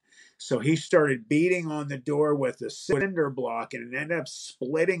it. So he started beating on the door with a cinder block and it ended up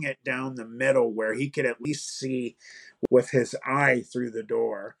splitting it down the middle where he could at least see with his eye through the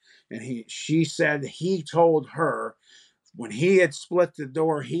door. And she said he told her when he had split the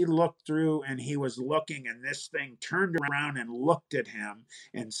door, he looked through and he was looking, and this thing turned around and looked at him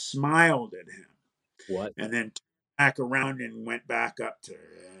and smiled at him, What? and then back around and went back up to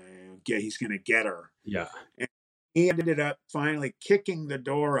get. He's going to get her. Yeah. And he ended up finally kicking the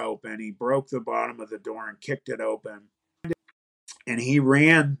door open. He broke the bottom of the door and kicked it open, and he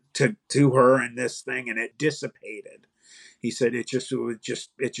ran to her and this thing, and it dissipated. He said it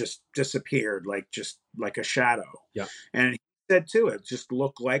just disappeared just like a shadow. Yeah. And he said too, it just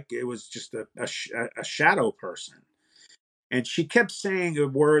looked like it was just a shadow person. And she kept saying a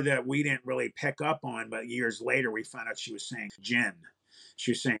word that we didn't really pick up on, but years later we found out she was saying Jin.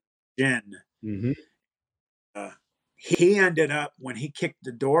 She was saying Jin. Mm-hmm. Uh, he ended up when he kicked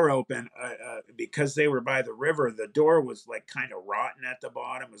the door open because they were by the river. The door was like kind of rotten at the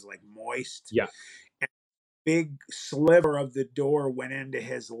bottom, it was like moist. Yeah. Big sliver of the door went into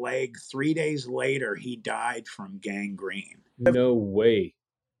his leg. 3 days later, he died from gangrene. No way.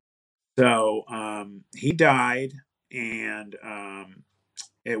 So he died, and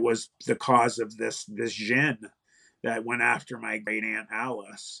it was the cause of this Jinn that went after my great aunt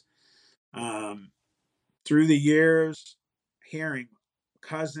Alice. Through the years, hearing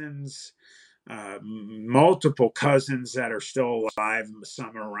cousins, multiple cousins that are still alive,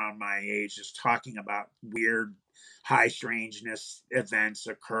 some are around my age, just talking about weird high strangeness events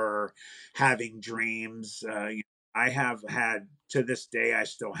occur, having dreams. I have had, to this day, I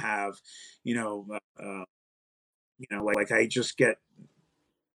still have, like I just get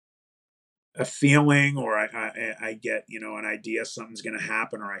a feeling, or I get, an idea something's going to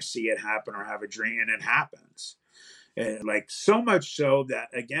happen, or I see it happen, or have a dream, and it happens. Like so much so that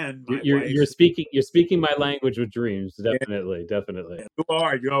again, my You're wife. speaking my language with dreams. Yeah, Definitely, definitely. you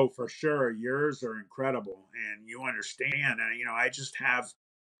are, yo, for sure. Yours are incredible, and you understand. And I just have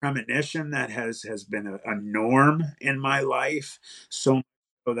premonition that has been a norm in my life, so much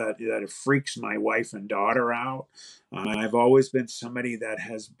so that it freaks my wife and daughter out. I've always been somebody that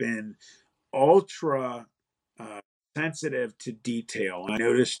has been ultra uh, sensitive to detail. I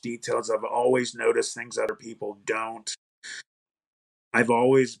notice details. I've always noticed things other people don't. I've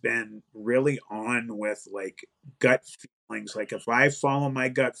always been really on with like gut feelings. Like if I follow my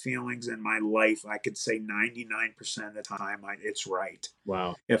gut feelings in my life, I could say 99% of the time it's right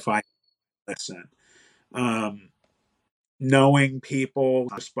Wow. if I listen. Um, Knowing people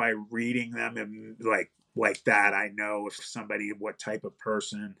just by reading them and like that, I know if somebody, what type of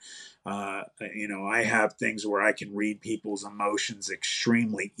person. I have things where I can read people's emotions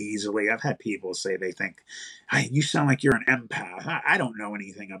extremely easily. I've had people say they think, hey, you sound like you're an empath. I don't know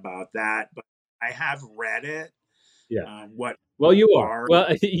anything about that, but I have read it. Yeah. What Well, you are. are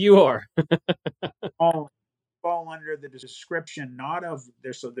Well, you are. all fall under the description, not of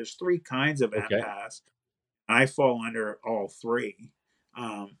there. So there's three kinds of Okay. empaths. I fall under all three.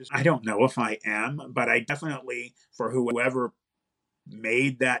 I don't know if I am, but I definitely, for whoever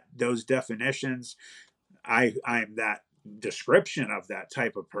made those definitions, I'm that description of that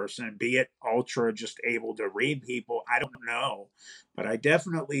type of person, be it ultra just able to read people. I don't know, but I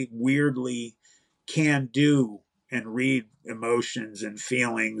definitely weirdly can do and read emotions and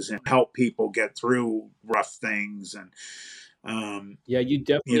feelings and help people get through rough things. And Yeah, you you know,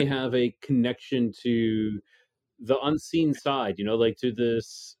 definitely have a connection to the unseen side, like to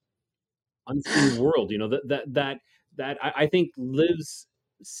this unseen world, that I think lives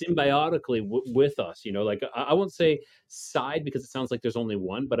symbiotically with us. Like I won't say side because it sounds like there's only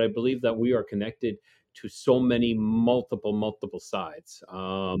one, but I believe that we are connected to so many multiple sides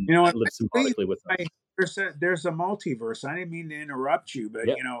I that live believe symbiotically with us. there's a multiverse. I didn't mean to interrupt you, but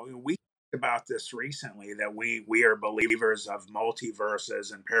Yep. we talked about this recently, that we are believers of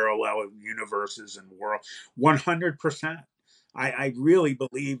multiverses and parallel universes and world. 100%. I really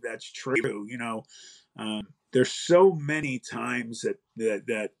believe that's true. There's so many times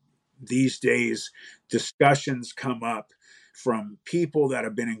that these days discussions come up from people that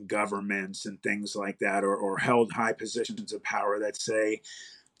have been in governments and things like that, or held high positions of power, that say,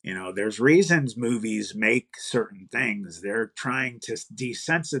 there's reasons movies make certain things. They're trying to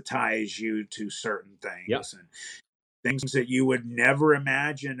desensitize you to certain Yeah. things, and things that you would never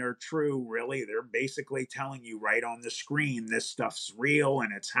imagine are true. Really, they're basically telling you right on the screen, this stuff's real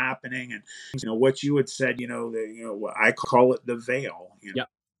and it's happening. And what you had said, I call it the veil. Yeah.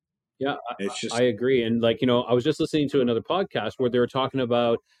 Yeah, It's I just, agree. And like, I was just listening to another podcast where they were talking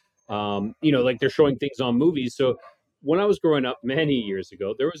about, like they're showing things on movies. So when I was growing up many years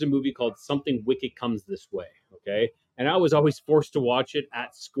ago, there was a movie called Something Wicked Comes This Way. Okay. And I was always forced to watch it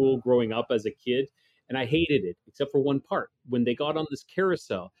at school growing up as a kid. And I hated it, except for one part. When they got on this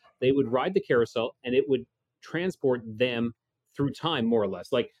carousel, they would ride the carousel and it would transport them through time, more or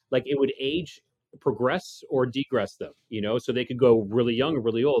less. Like it would age, progress or degress them, so they could go really young or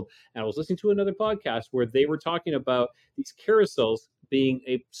really old. And I was listening to another podcast where they were talking about these carousels being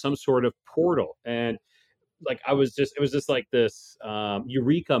some sort of portal. And like it was just like this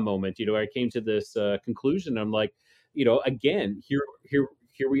eureka moment, I came to this conclusion. I'm like, again, here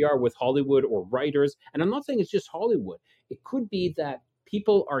we are with Hollywood or writers. And I'm not saying it's just Hollywood. It could be that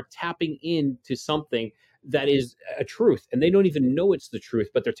people are tapping into something that is a truth and they don't even know it's the truth,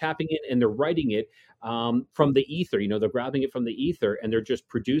 but they're tapping in and they're writing it from the ether. They're grabbing it from the ether and they're just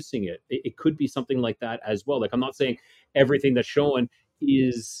producing it could be something like that as well. Like, I'm not saying everything that's shown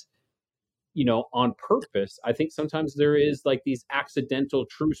is on purpose. I think sometimes there is like these accidental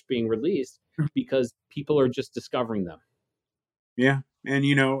truths being released because people are just discovering them. yeah. And,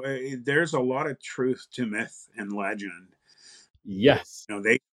 there's a lot of truth to myth and legend. Yes.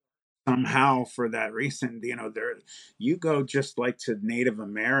 They somehow, for that reason, there, you go just like to Native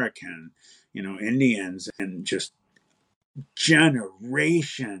American, Indians, and just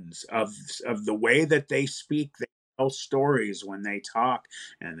generations of the way that they speak. They tell stories when they talk,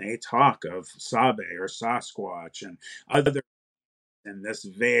 and they talk of Sabe or Sasquatch and other, in this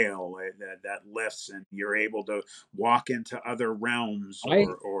veil that lifts, and you're able to walk into other realms, I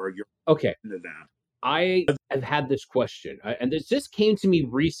or you're Okay. into them. I have had this question, and this just came to me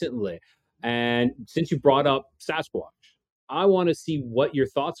recently. And since you brought up Sasquatch, I want to see what your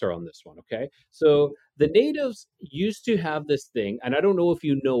thoughts are on this one. Okay. So the natives used to have this thing, and I don't know if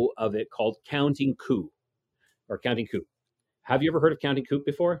you know of it, called counting coup or counting coup. Have you ever heard of counting coup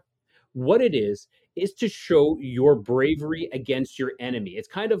before? What it is to show your bravery against your enemy. It's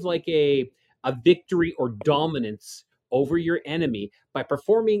kind of like a victory or dominance over your enemy by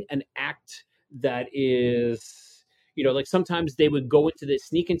performing an act that is, like sometimes they would go into the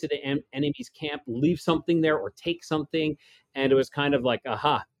sneak into the enemy's camp, leave something there or take something, and it was kind of like,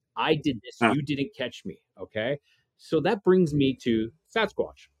 aha, I did this, Uh, you didn't catch me. Okay. So that brings me to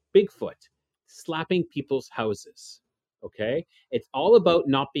Sasquatch, Bigfoot, slapping people's houses. Okay. It's all about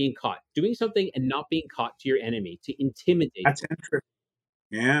not being caught, doing something and not being caught to your enemy to intimidate that's them. interesting.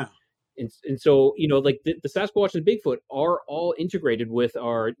 Yeah. And so, like the Sasquatch and Bigfoot are all integrated with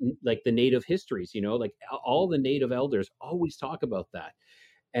our, like the native histories, like all the native elders always talk about that.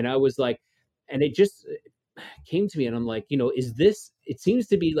 And I was like, and it just came to me and I'm like, is this, it seems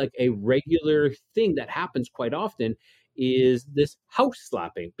to be like a regular thing that happens quite often, is this house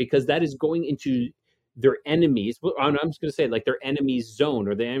slapping, because that is going into their enemies. Well, I'm just going to say like their enemy's zone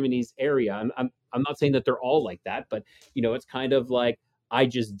or the enemy's area. I'm not saying that they're all like that, but it's kind of like, I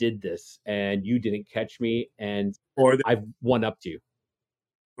just did this and you didn't catch me and Or the, I've one upped you.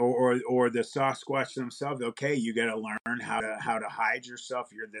 or the Sasquatch themselves. Okay, you got to learn how to hide yourself.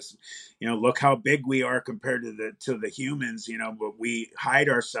 You're this, look how big we are compared to the humans. But we hide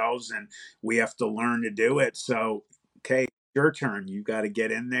ourselves, and we have to learn to do it. So, okay, your turn. You got to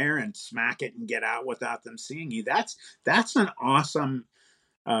get in there and smack it and get out without them seeing you. That's an awesome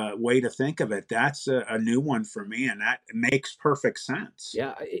way to think of it. That's a new one for me, and that makes perfect sense.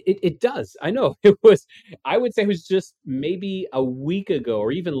 Yeah, it does. I know. It was, I would say it was just maybe a week ago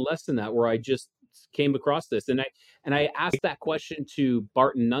or even less than that where I just came across this. And I asked that question to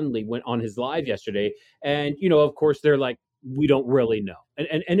Barton Nunley went on his live yesterday. And of course they're like, we don't really know.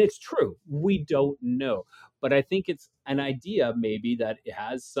 And it's true. We don't know. But I think it's an idea maybe that it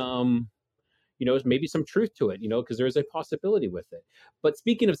has some, maybe some truth to it, because there's a possibility with it. But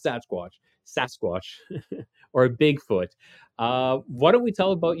speaking of Sasquatch, or Bigfoot, why don't we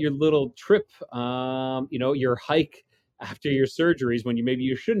tell about your little trip, your hike after your surgeries when maybe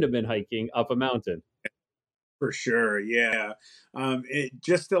you shouldn't have been hiking up a mountain? For sure, yeah.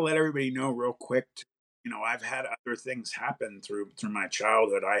 Just to let everybody know real quick, I've had other things happen through my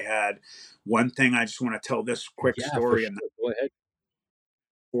childhood. I had one thing, I just want to tell this quick Yeah, for story, and sure. Go ahead.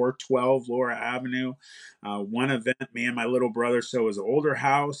 412 Laura Avenue. One event, me and my little brother, so it was an older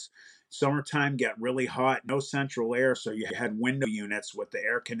house. Summertime get really hot, no central air, so you had window units with the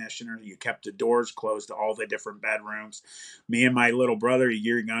air conditioner. You kept the doors closed to all the different bedrooms. Me and my little brother, a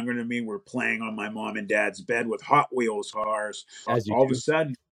year younger than me, were playing on my mom and dad's bed with Hot Wheels cars. As you All of a do.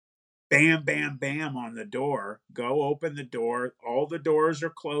 sudden, bam, bam, bam on the door. Go open the door. All the doors are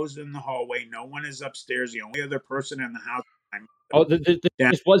closed in the hallway. No one is upstairs. The only other person in the house. Oh, Down.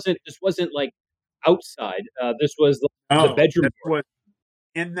 this wasn't like outside. This was the No, bedroom this door. was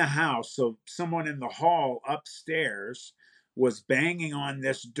in the house. So someone in the hall upstairs was banging on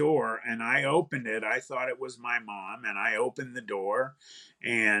this door, and I opened it. I thought it was my mom, and I opened the door,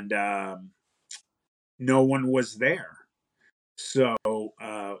 and no one was there. So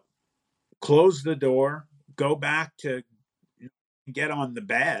close the door, go back to get on the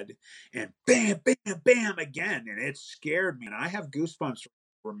bed, and bam, bam, bam again. And it scared me. And I have goosebumps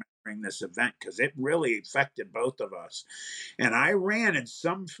remembering this event because it really affected both of us. And I ran, and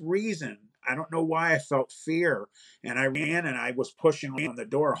some reason, I don't know why, I felt fear. And I ran, and I was pushing on the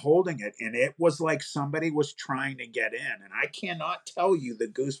door, holding it. And it was like somebody was trying to get in. And I cannot tell you the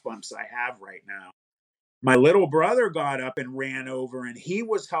goosebumps I have right now. My little brother got up and ran over, and he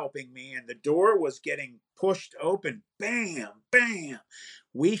was helping me, and the door was getting pushed open. Bam, bam.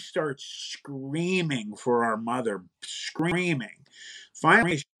 We start screaming for our mother, screaming.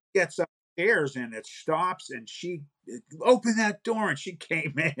 Finally, she gets upstairs, and it stops, and she opened that door, and she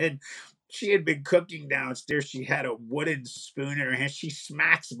came in. She had been cooking downstairs. She had a wooden spoon in her hand. She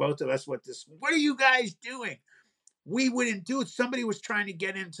smacks both of us with this. What are you guys doing? We wouldn't do it. Somebody was trying to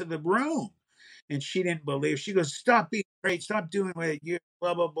get into the room, and she didn't believe. She goes, "Stop being great. Stop doing what you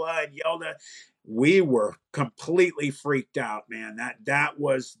blah blah blah," and yelled at. We were completely freaked out, man. That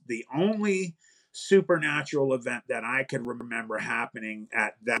was the only supernatural event that I could remember happening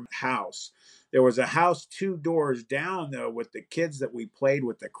at that house. There was a house two doors down though with the kids that we played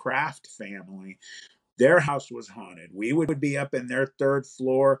with, the Kraft family. Their house was haunted. We would be up in their third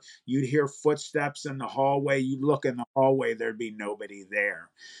floor. You'd hear footsteps in the hallway. You'd look in the hallway, there'd be nobody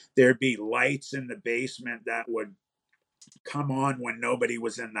there. There'd be lights in the basement that would come on when nobody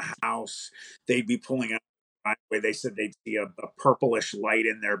was in the house. They'd be pulling out the driveway. They said they'd see a purplish light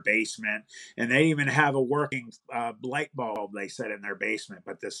in their basement, and they even have a working light bulb. They said in their basement,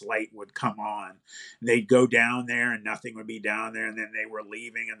 but this light would come on. They'd go down there, and nothing would be down there, and then they were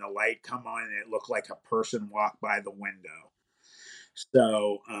leaving, and the light come on, and it looked like a person walked by the window.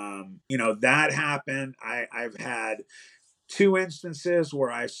 So, that happened. I've had two instances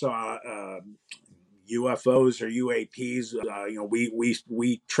where I saw UFOs or UAPs.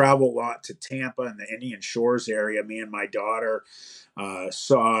 We travel a lot to Tampa and the Indian Shores area. Me and my daughter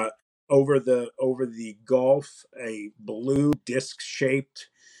saw over the Gulf a blue disc shaped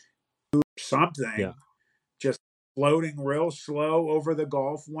Yeah. something just floating real slow over the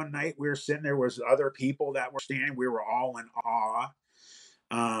Gulf. One night we were sitting there, was other people that were standing. We were all in awe,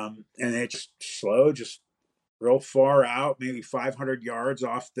 and it just slow, just real far out, maybe 500 yards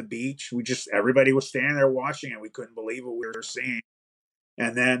off the beach. Everybody was standing there watching it. We couldn't believe what we were seeing.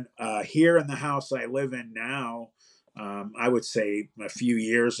 And then here in the house I live in now, I would say a few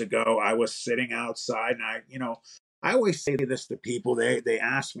years ago, I was sitting outside, and I always say this to people. They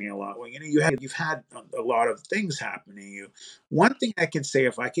ask me a lot. Well, you've had a lot of things happen to you. One thing I can say,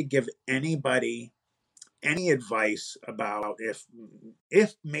 if I could give anybody any advice about,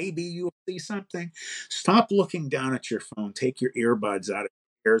 if maybe you'll see something, stop looking down at your phone, take your earbuds out of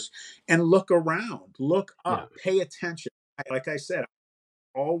your ears, and look around, look Yeah. up, pay attention. Like I said,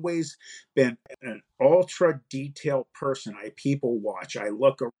 always been an ultra detailed person. I people watch, I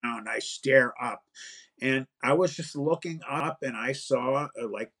look around, I stare up. And I was just looking up, and I saw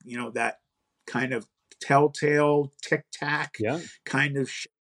that kind of telltale tic tac Yeah. kind of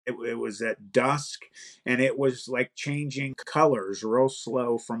it was at dusk, and it was like changing colors real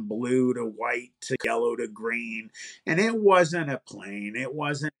slow from blue to white to yellow to green. And it wasn't a plane, it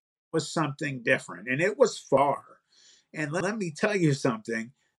was something different, and it was far. And let me tell you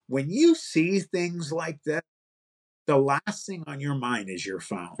something. When you see things like that, the last thing on your mind is your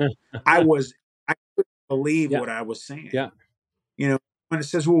phone. I couldn't believe Yeah. what I was seeing. Yeah. When it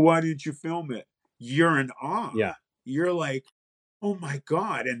says, "Well, why didn't you film it?" You're in Yeah. awe. You're like, "Oh my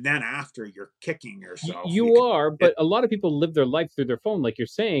God." And then after, you're kicking yourself You because are, but a lot of people live their life through their phone, like you're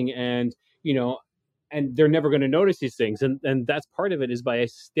saying, and you know, and they're never going to notice these things, and that's part of it is by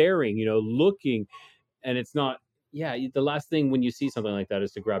staring, looking, and it's not. Yeah, the last thing when you see something like that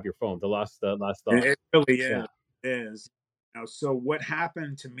is to grab your phone. The last thought. it really Yeah. is. It is. So what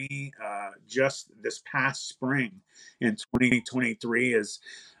happened to me just this past spring in 2023 is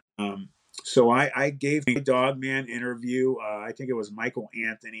um, so I gave a Dogman interview. I think it was Michael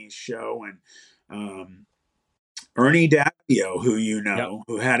Anthony's show, and Ernie Davio, who Yep.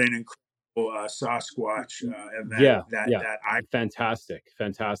 who had an incredible Sasquatch event Yeah. Yeah. that Fantastic.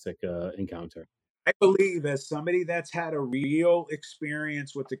 Fantastic encounter. I believe, as somebody that's had a real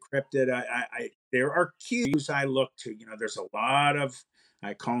experience with the cryptid, there are cues I look to. There's a lot of,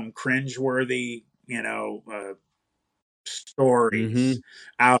 I call them cringeworthy, stories Hmm.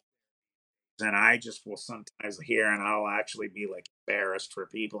 out, and I just will sometimes hear, and I'll actually be like embarrassed for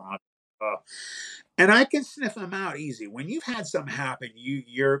people. And I can sniff them out easy. When you've had something happen,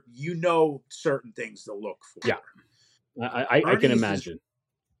 you know certain things to look Yeah. for. I can Ernie's is. imagine.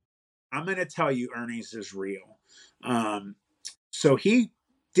 I'm going to tell you, Ernie's is real. Um, so he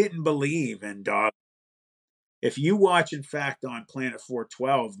didn't believe in dog. If you watch, in fact, on Planet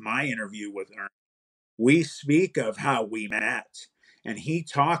 412, my interview with Ernie, we speak of how we met. And he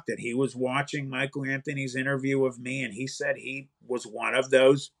talked that he was watching Michael Anthony's interview of me, and he said he was one of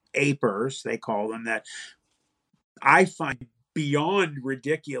those apers, they call them, that I find beyond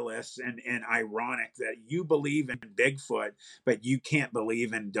ridiculous and ironic, that you believe in Bigfoot, but you can't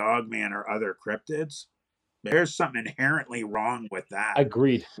believe in Dogman or other cryptids. There's something inherently wrong with that.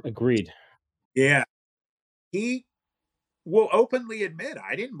 Agreed. Agreed. Yeah. He will openly admit,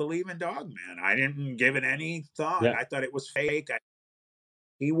 I didn't believe in Dogman. I didn't give it any thought. Yeah. I thought it was fake.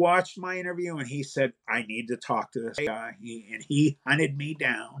 He watched my interview and he said, I need to talk to this guy. He hunted me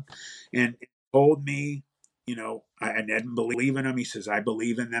down and told me, I didn't believe in him. He says, I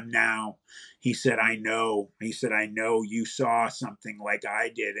believe in them now. He said, I know. He said, I know you saw something like I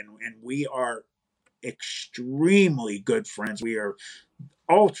did. And we are extremely good friends. We are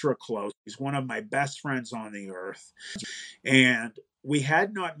ultra close. He's one of my best friends on the earth. And we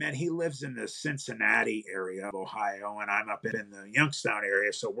had not met. He lives in the Cincinnati area of Ohio, and I'm up in the Youngstown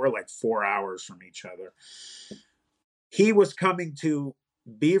area. So we're like 4 hours from each other. He was coming to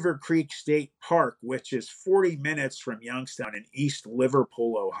Beaver Creek State Park, which is 40 minutes from Youngstown in East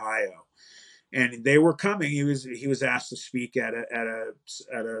Liverpool, Ohio. And they were coming. He was asked to speak at a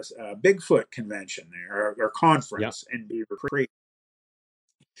Bigfoot convention there, or Yeah. conference in Beaver Creek.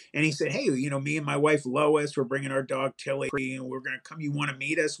 And he said, hey, me and my wife Lois, we're bringing our dog Tilly, and we're going to come. You want to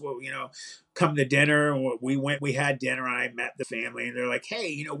meet us? Well, come to dinner. And we had dinner. And I met the family, and they're like,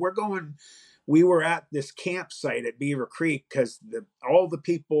 hey, we're going. We were at this campsite at Beaver Creek because all the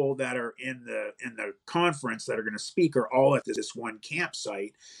people that are in the conference that are going to speak are all at this one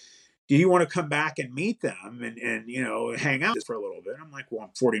campsite. Do you want to come back and meet them and hang out for a little bit? I'm like, well,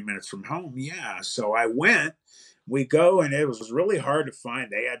 I'm 40 minutes from home. Yeah. So I went. We go, and it was really hard to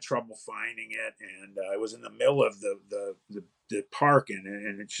find. They had trouble finding it, and it was in the middle of the park,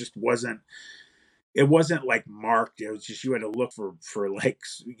 and it just wasn't. It wasn't like marked. It was just, you had to look for like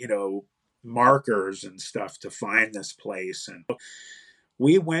markers and stuff to find this place. And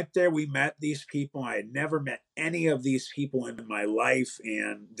we went there. We met these people. I had never met any of these people in my life.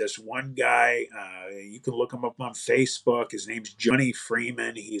 And this one guy, you can look him up on Facebook. His name's Johnny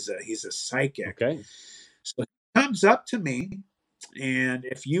Freeman. He's a psychic. Okay. So he comes up to me, and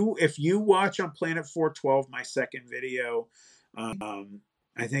if you watch on Planet 412, my second video,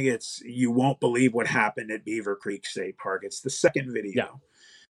 I think it's You Won't Believe What Happened at Beaver Creek State Park. It's the second Yeah. video.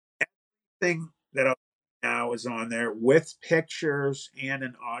 Everything that I now is on there with pictures and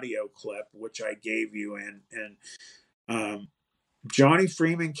an audio clip, which I gave you. And um, Johnny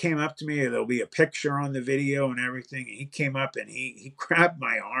Freeman came up to me. There'll be a picture on the video and everything. And he came up and he grabbed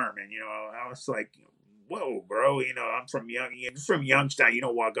my arm, and I was like, "Whoa, bro! You're from Youngstown. You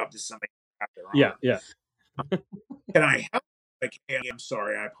don't walk up to somebody and grab their Yeah. arm. Yeah. Can I help?" Like, hey, I'm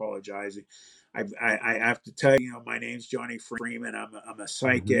sorry. I apologize. I have to tell you, my name's Johnny Freeman. I'm a Hmm.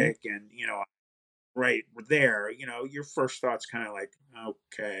 psychic, and right there, your first thought's kind of like,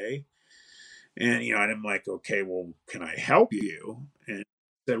 okay. And I'm like, okay, well, can I help you? And he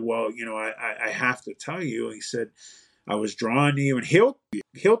said, well, I have to tell you. He said, I was drawn to you, and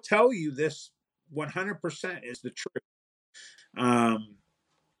he'll tell you this 100% is the truth. Um,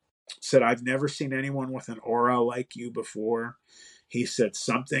 said, I've never seen anyone with an aura like you before. He said,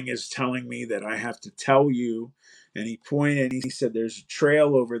 something is telling me that I have to tell you. And he pointed and he said, there's a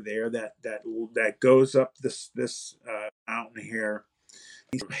trail over there that goes up this mountain here,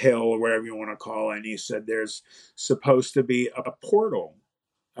 hill, or whatever you want to call it. And he said, there's supposed to be a portal,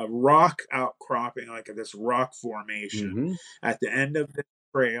 a rock outcropping, like this rock formation Hmm. at the end of it.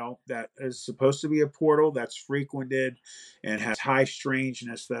 trail that is supposed to be a portal that's frequented and has high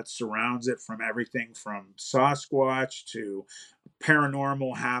strangeness that surrounds it, from everything from Sasquatch to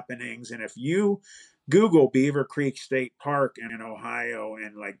paranormal happenings. And if you Google Beaver Creek State Park in Ohio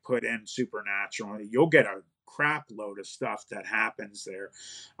and like put in supernatural, you'll get a crap load of stuff that happens there.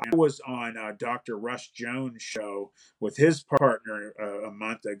 I was on Dr. Russ Jones' show with his partner a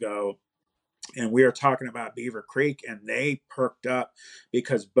month ago, and we were talking about Beaver Creek, and they perked up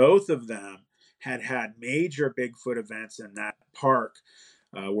because both of them had major Bigfoot events in that park,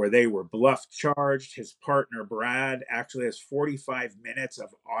 where they were bluff charged. His partner Brad actually has 45 minutes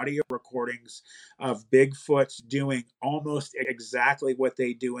of audio recordings of Bigfoots doing almost exactly what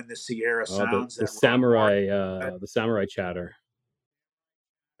they do in the Sierra Oh, Sounds, that rock the samurai chatter.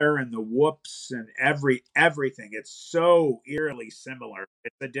 and the whoops and everything. It's so eerily similar.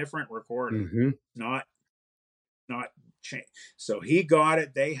 It's a different recording, Mm-hmm. not change. So he got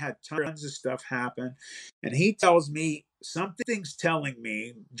it. They had tons of stuff happen. And he tells me, something's telling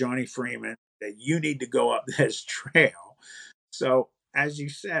me, Johnny Freeman, that you need to go up this trail. So as you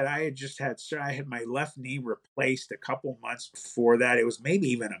said, I had my left knee replaced a couple months before that. It was maybe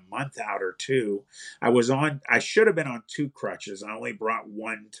even a month out or two. I should have been on two crutches. I only brought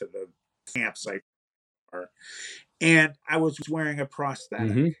one to the campsite. And I was wearing a prosthetic.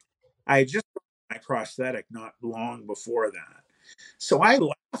 Mm-hmm. I had just my prosthetic not long before that. So I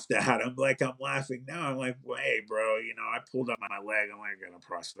laughed at him like I'm laughing now. I'm like, well, hey, bro, I pulled up my leg. I'm like, I got a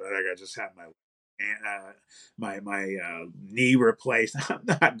prosthetic. I just had my knee replaced. I'm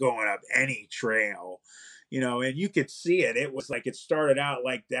not going up any trail, and you could see it. It was like it started out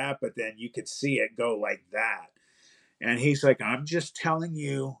like that, but then you could see it go like that. And he's like, I'm just telling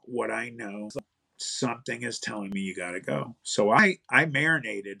you what I know. Something is telling me you got to go. So I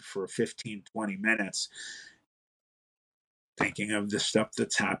marinated for 15, 20 minutes thinking of the stuff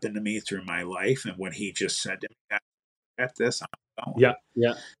that's happened to me through my life and what he just said to me. At this, I'm going. Yeah,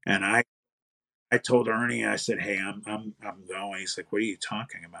 yeah. And I told Ernie, I said, hey, I'm going. He's like, what are you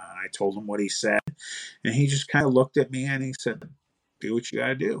talking about? And I told him what he said. And he just kind of looked at me and he said, do what you got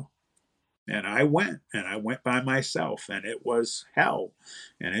to do. And I went by myself, and it was hell.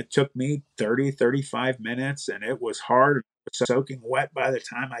 And it took me 30, 35 minutes, and it was hard. It was soaking wet by the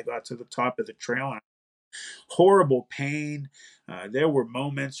time I got to the top of the trail. Horrible pain. There were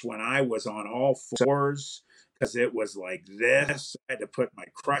moments when I was on all fours because it was like this. I had to put my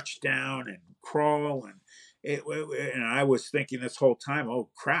crutch down and crawl, and and I was thinking this whole time,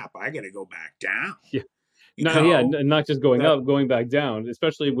 oh crap, I got to go back down. Yeah. You No, yeah, know, not just going the up, going back down,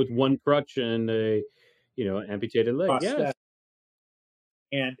 especially with one crutch and a, amputated leg. Yes, prosthetic.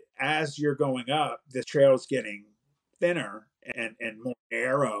 And as you're going up, the trail's getting thinner and more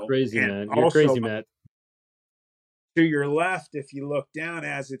narrow. crazy And man. You're also crazy, Matt. to your left, if you look down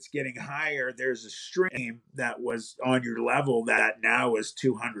as it's getting higher, there's a stream that was on your level that now is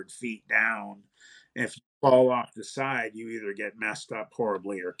 200 feet down. If you fall off the side, you either get messed up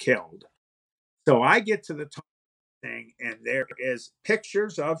horribly or killed. So I get to the top thing, and there is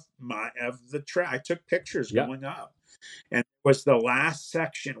pictures of the trail. I took pictures Yeah, going up, and it was the last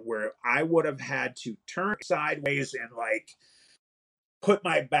section where I would have had to turn sideways and like put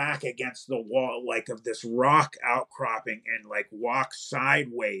my back against the wall like of this rock outcropping and like walk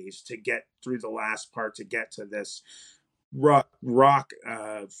sideways to get through the last part to get to this rock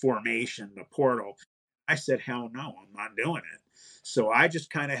formation, the portal. I said, hell no, I'm not doing it. So I just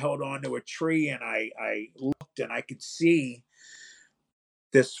kind of held on to a tree, and I looked, and I could see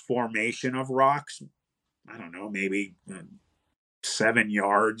this formation of rocks. I don't know, maybe 7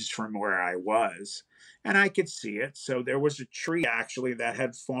 yards from where I was, and I could see it. So there was a tree actually that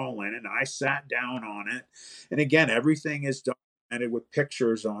had fallen, and I sat down on it. And again, everything is documented with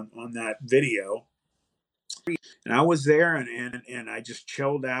pictures on that video. And I was there, and I just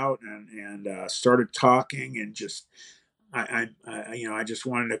chilled out and started talking, and just I just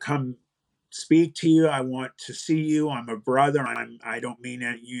wanted to come speak to you. I want to see you. I'm a brother. I don't mean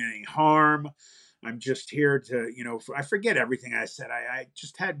you any harm. I'm just here to, I forget everything I said. I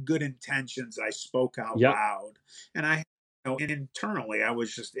just had good intentions. I spoke out yeah, loud, and and internally, I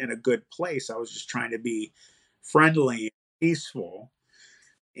was just in a good place. I was just trying to be friendly, peaceful.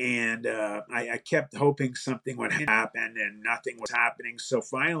 And I kept hoping something would happen, and nothing was happening. So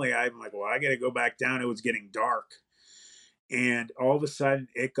finally, I'm like, well, I got to go back down. It was getting dark, and all of a sudden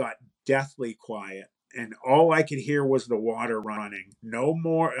it got deathly quiet, and all I could hear was the water running. No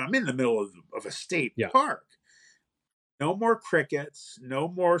more. I'm in the middle of a state yeah. park. No more crickets, no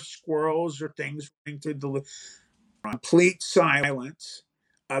more squirrels or things running through the complete silence,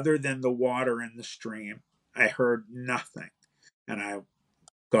 other than the water in the stream. I heard nothing, and I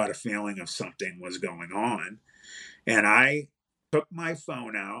got a feeling of something was going on. And I took my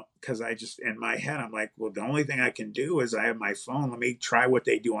phone out because I just, in my head, I'm like, well, the only thing I can do is I have my phone. Let me try what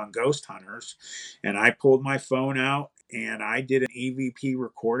they do on Ghost Hunters. And I pulled my phone out and I did an EVP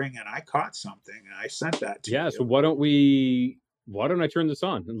recording and I caught something and I sent that to Yeah, so you. why don't I turn this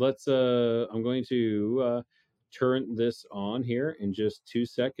on? Let's I'm going to turn this on here in just 2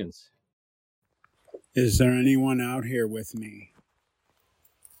 seconds. Is there anyone out here with me?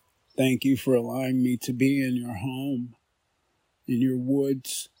 Thank you for allowing me to be in your home, in your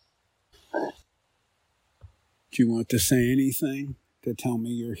woods. Do you want to say anything to tell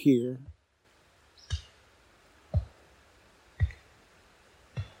me you're here?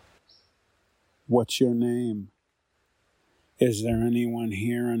 What's your name? Is there anyone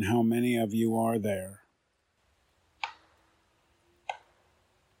here and how many of you are there?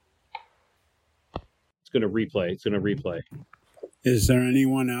 It's going to replay. It's going to replay. Is there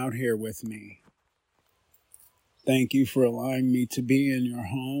anyone out here with me? Thank you for allowing me to be in your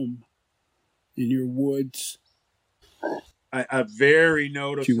home, in your woods. A very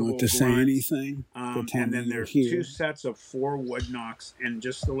noticeable. Do you want to grunt, say anything? And then there's two sets of 4 wood knocks. And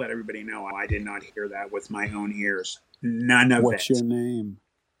just to let everybody know, I did not hear that with my own ears. None of What's it. What's your name?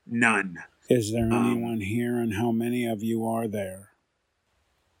 None. Is there anyone here and how many of you are there?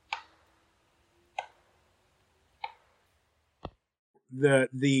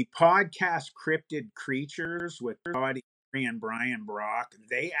 The podcast Cryptid Creatures with Todd and Brian Brock,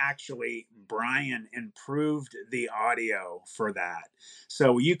 they actually, Brian improved the audio for that.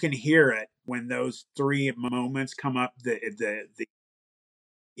 So you can hear it when those 3 moments come up, the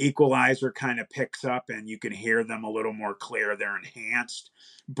equalizer kind of picks up and you can hear them a little more clear. They're enhanced.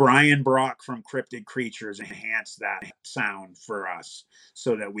 Brian Brock from Cryptid Creatures enhanced that sound for us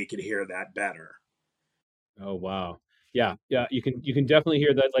so that we could hear that better. Oh wow. Yeah, yeah, you can definitely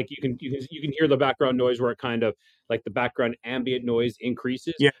hear that. Like you can hear the background noise where it kind of like the background ambient noise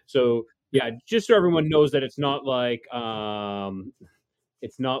increases. Yeah. So yeah, just so everyone knows that it's not like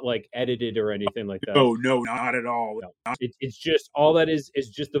edited or anything like that. No, not at all. No. It's just all that is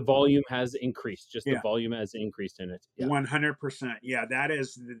just the volume has increased. Just the Yeah. volume has increased in it. Yeah. 100%. Yeah, that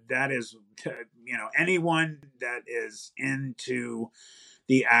is anyone that is into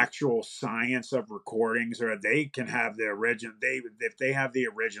the actual science of recordings, or they can have the original. If they have the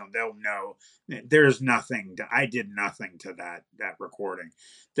original, they'll know there's nothing. I did nothing to that recording.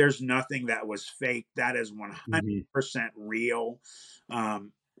 There's nothing that was fake. That is 100% real.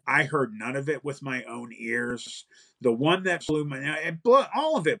 I heard none of it with my own ears. The one that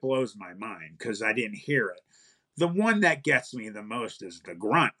all of it blows my mind because I didn't hear it. The one that gets me the most is the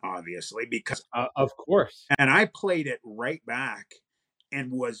grunt, obviously, because Of course. and I played it right back and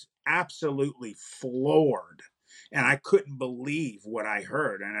was absolutely floored. And I couldn't believe what I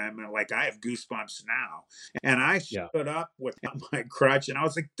heard. And I'm like, I have goosebumps now. And I stood up with my crutch and I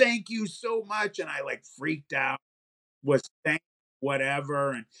was like, thank you so much. And I like freaked out, was thank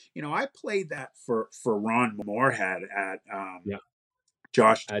whatever. And, I played that for Ron Moorhead at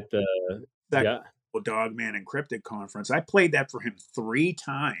Josh At the Dogman and Cryptid Conference. I played that for him 3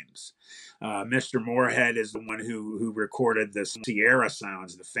 times. Mr. Moorhead is the one who recorded the Sierra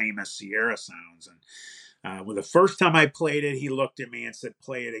sounds, the famous Sierra sounds. And well, the first time I played it, he looked at me and said,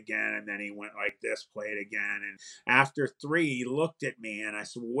 play it again. And then he went like this, play it again. And after 3, he looked at me and I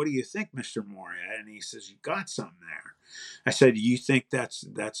said, well, what do you think, Mr. Moorhead? And he says, you got something there. I said, you think that's a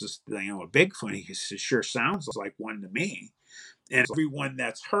Bigfoot? He says, sure sounds like one to me. And everyone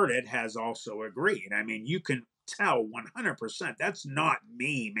that's heard it has also agreed. I mean, you can tell 100% that's not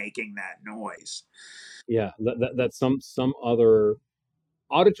me making that noise. Yeah, that's some other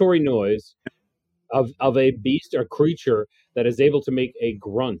auditory noise of a beast or creature that is able to make a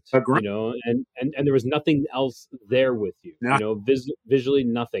grunt, and there was nothing else there with you, visually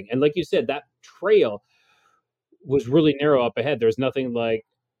nothing. And like you said, that trail was really narrow up ahead. There's nothing like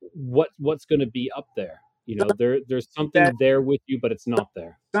what's going to be up there. There's something there with you, but it's not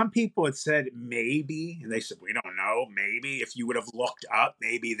there. Some people had said maybe, and they said we don't know. Maybe if you would have looked up,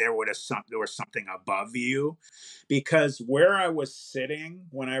 maybe there was something above you, because where I was sitting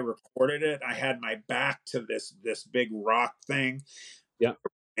when I recorded it, I had my back to this big rock thing. Yeah,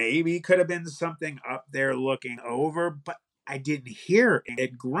 maybe could have been something up there looking over, but I didn't hear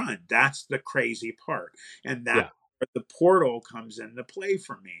it grunt. That's the crazy part, and that's where the portal comes into play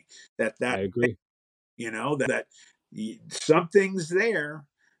for me. I agree. That something's there.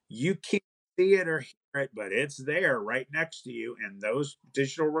 You can't see it or hear it, but it's there right next to you, and those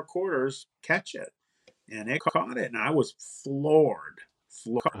digital recorders catch it. And it caught it, and I was floored.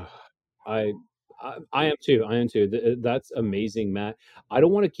 I I am too. I am too. That's amazing, Matt. I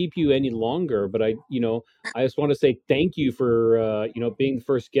don't want to keep you any longer, but I just want to say thank you for being the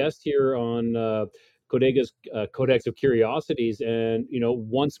first guest here on Codega's Codex of Curiosities. And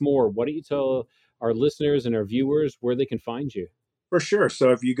once more, why don't you tell our listeners and our viewers where they can find you? For sure.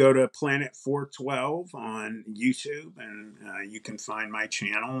 So if you go to Planet 412 on YouTube, and you can find my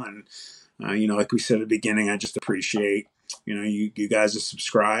channel, and like we said at the beginning, I just appreciate you guys to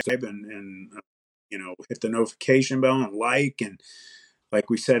subscribe and hit the notification bell and like. And like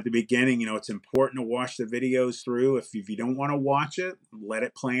we said at the beginning, it's important to watch the videos through. If you don't want to watch it, let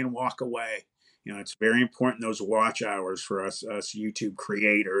it play and walk away. It's very important, those watch hours for us YouTube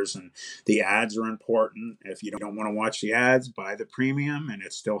creators, and the ads are important. If you don't want to watch the ads, buy the premium, and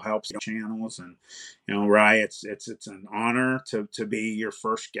it still helps channels. And Rye, it's an honor to be your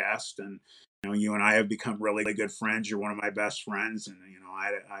first guest, and you and I have become really good friends. You're one of my best friends, and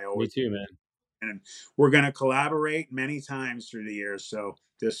I Me always, too, man. and we're going to collaborate many times through the years. So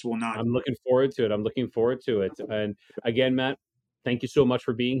this will not. I'm looking forward to it. I'm looking forward to it. And again, Matt, thank you so much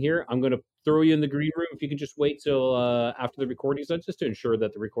for being here. I'm going to throw you in the green room. If you can just wait till after the recordings, just to ensure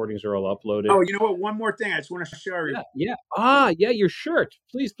that the recordings are all uploaded. Oh, you know what? One more thing I just want to show everybody. Yeah. Yeah, your shirt.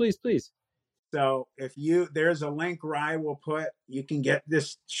 Please, please, please. So there's a link Rye will put. You can get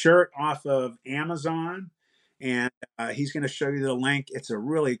this shirt off of Amazon, and he's going to show you the link. It's a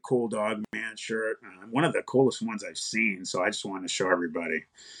really cool Dog Man shirt, one of the coolest ones I've seen. So I just wanted to show everybody.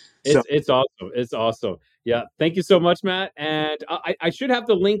 So It's awesome. It's awesome. Yeah. Thank you so much, Matt. And I should have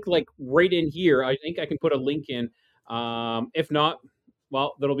the link like right in here. I think I can put a link in. If not,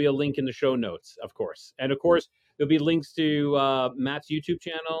 well, there'll be a link in the show notes, of course. And of course, there'll be links to Matt's YouTube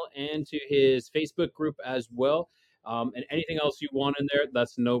channel and to his Facebook group as well. And anything else you want in there,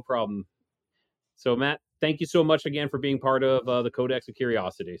 that's no problem. So, Matt, thank you so much again for being part of the Codex of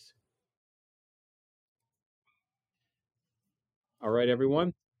Curiosities. All right,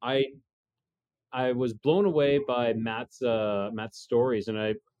 everyone. I was blown away by Matt's stories,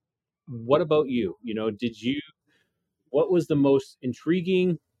 and what about you? What was the most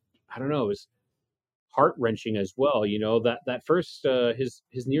intriguing? I don't know. It was heart wrenching as well. That first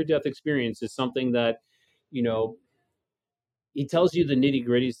his near death experience is something that you know he tells you the nitty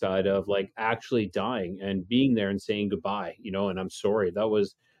gritty side of like actually dying and being there and saying goodbye. And I'm sorry. That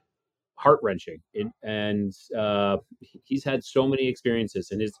was heart wrenching. And he's had so many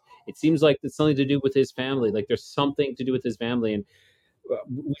experiences, and it seems like it's something to do with his family. Like there's something to do with his family, and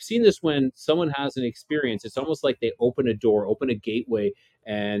we've seen this when someone has an experience. It's almost like they open a door, open a gateway,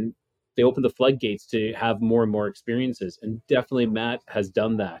 and they open the floodgates to have more and more experiences. And definitely Matt has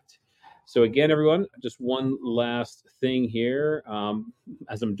done that. So again, everyone, just one last thing here.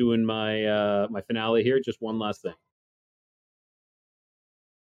 As I'm doing my finale here, just one last thing.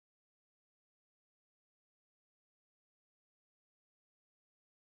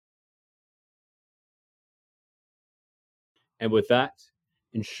 And with that,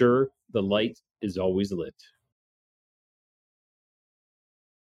 ensure the light is always lit.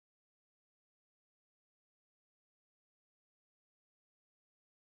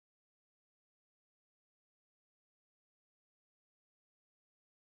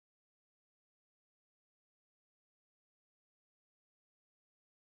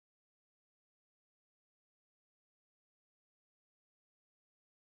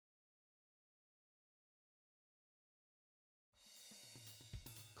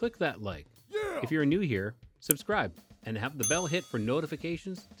 Click that like. Yeah! If you're new here, subscribe and have the bell hit for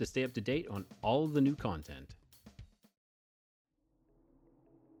notifications to stay up to date on all of the new content.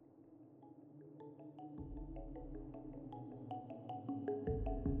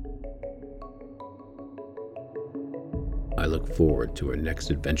 I look forward to our next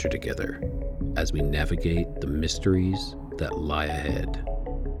adventure together as we navigate the mysteries that lie ahead.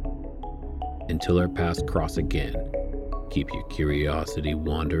 Until our paths cross again, keep your curiosity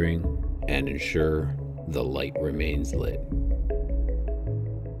wandering and ensure the light remains lit.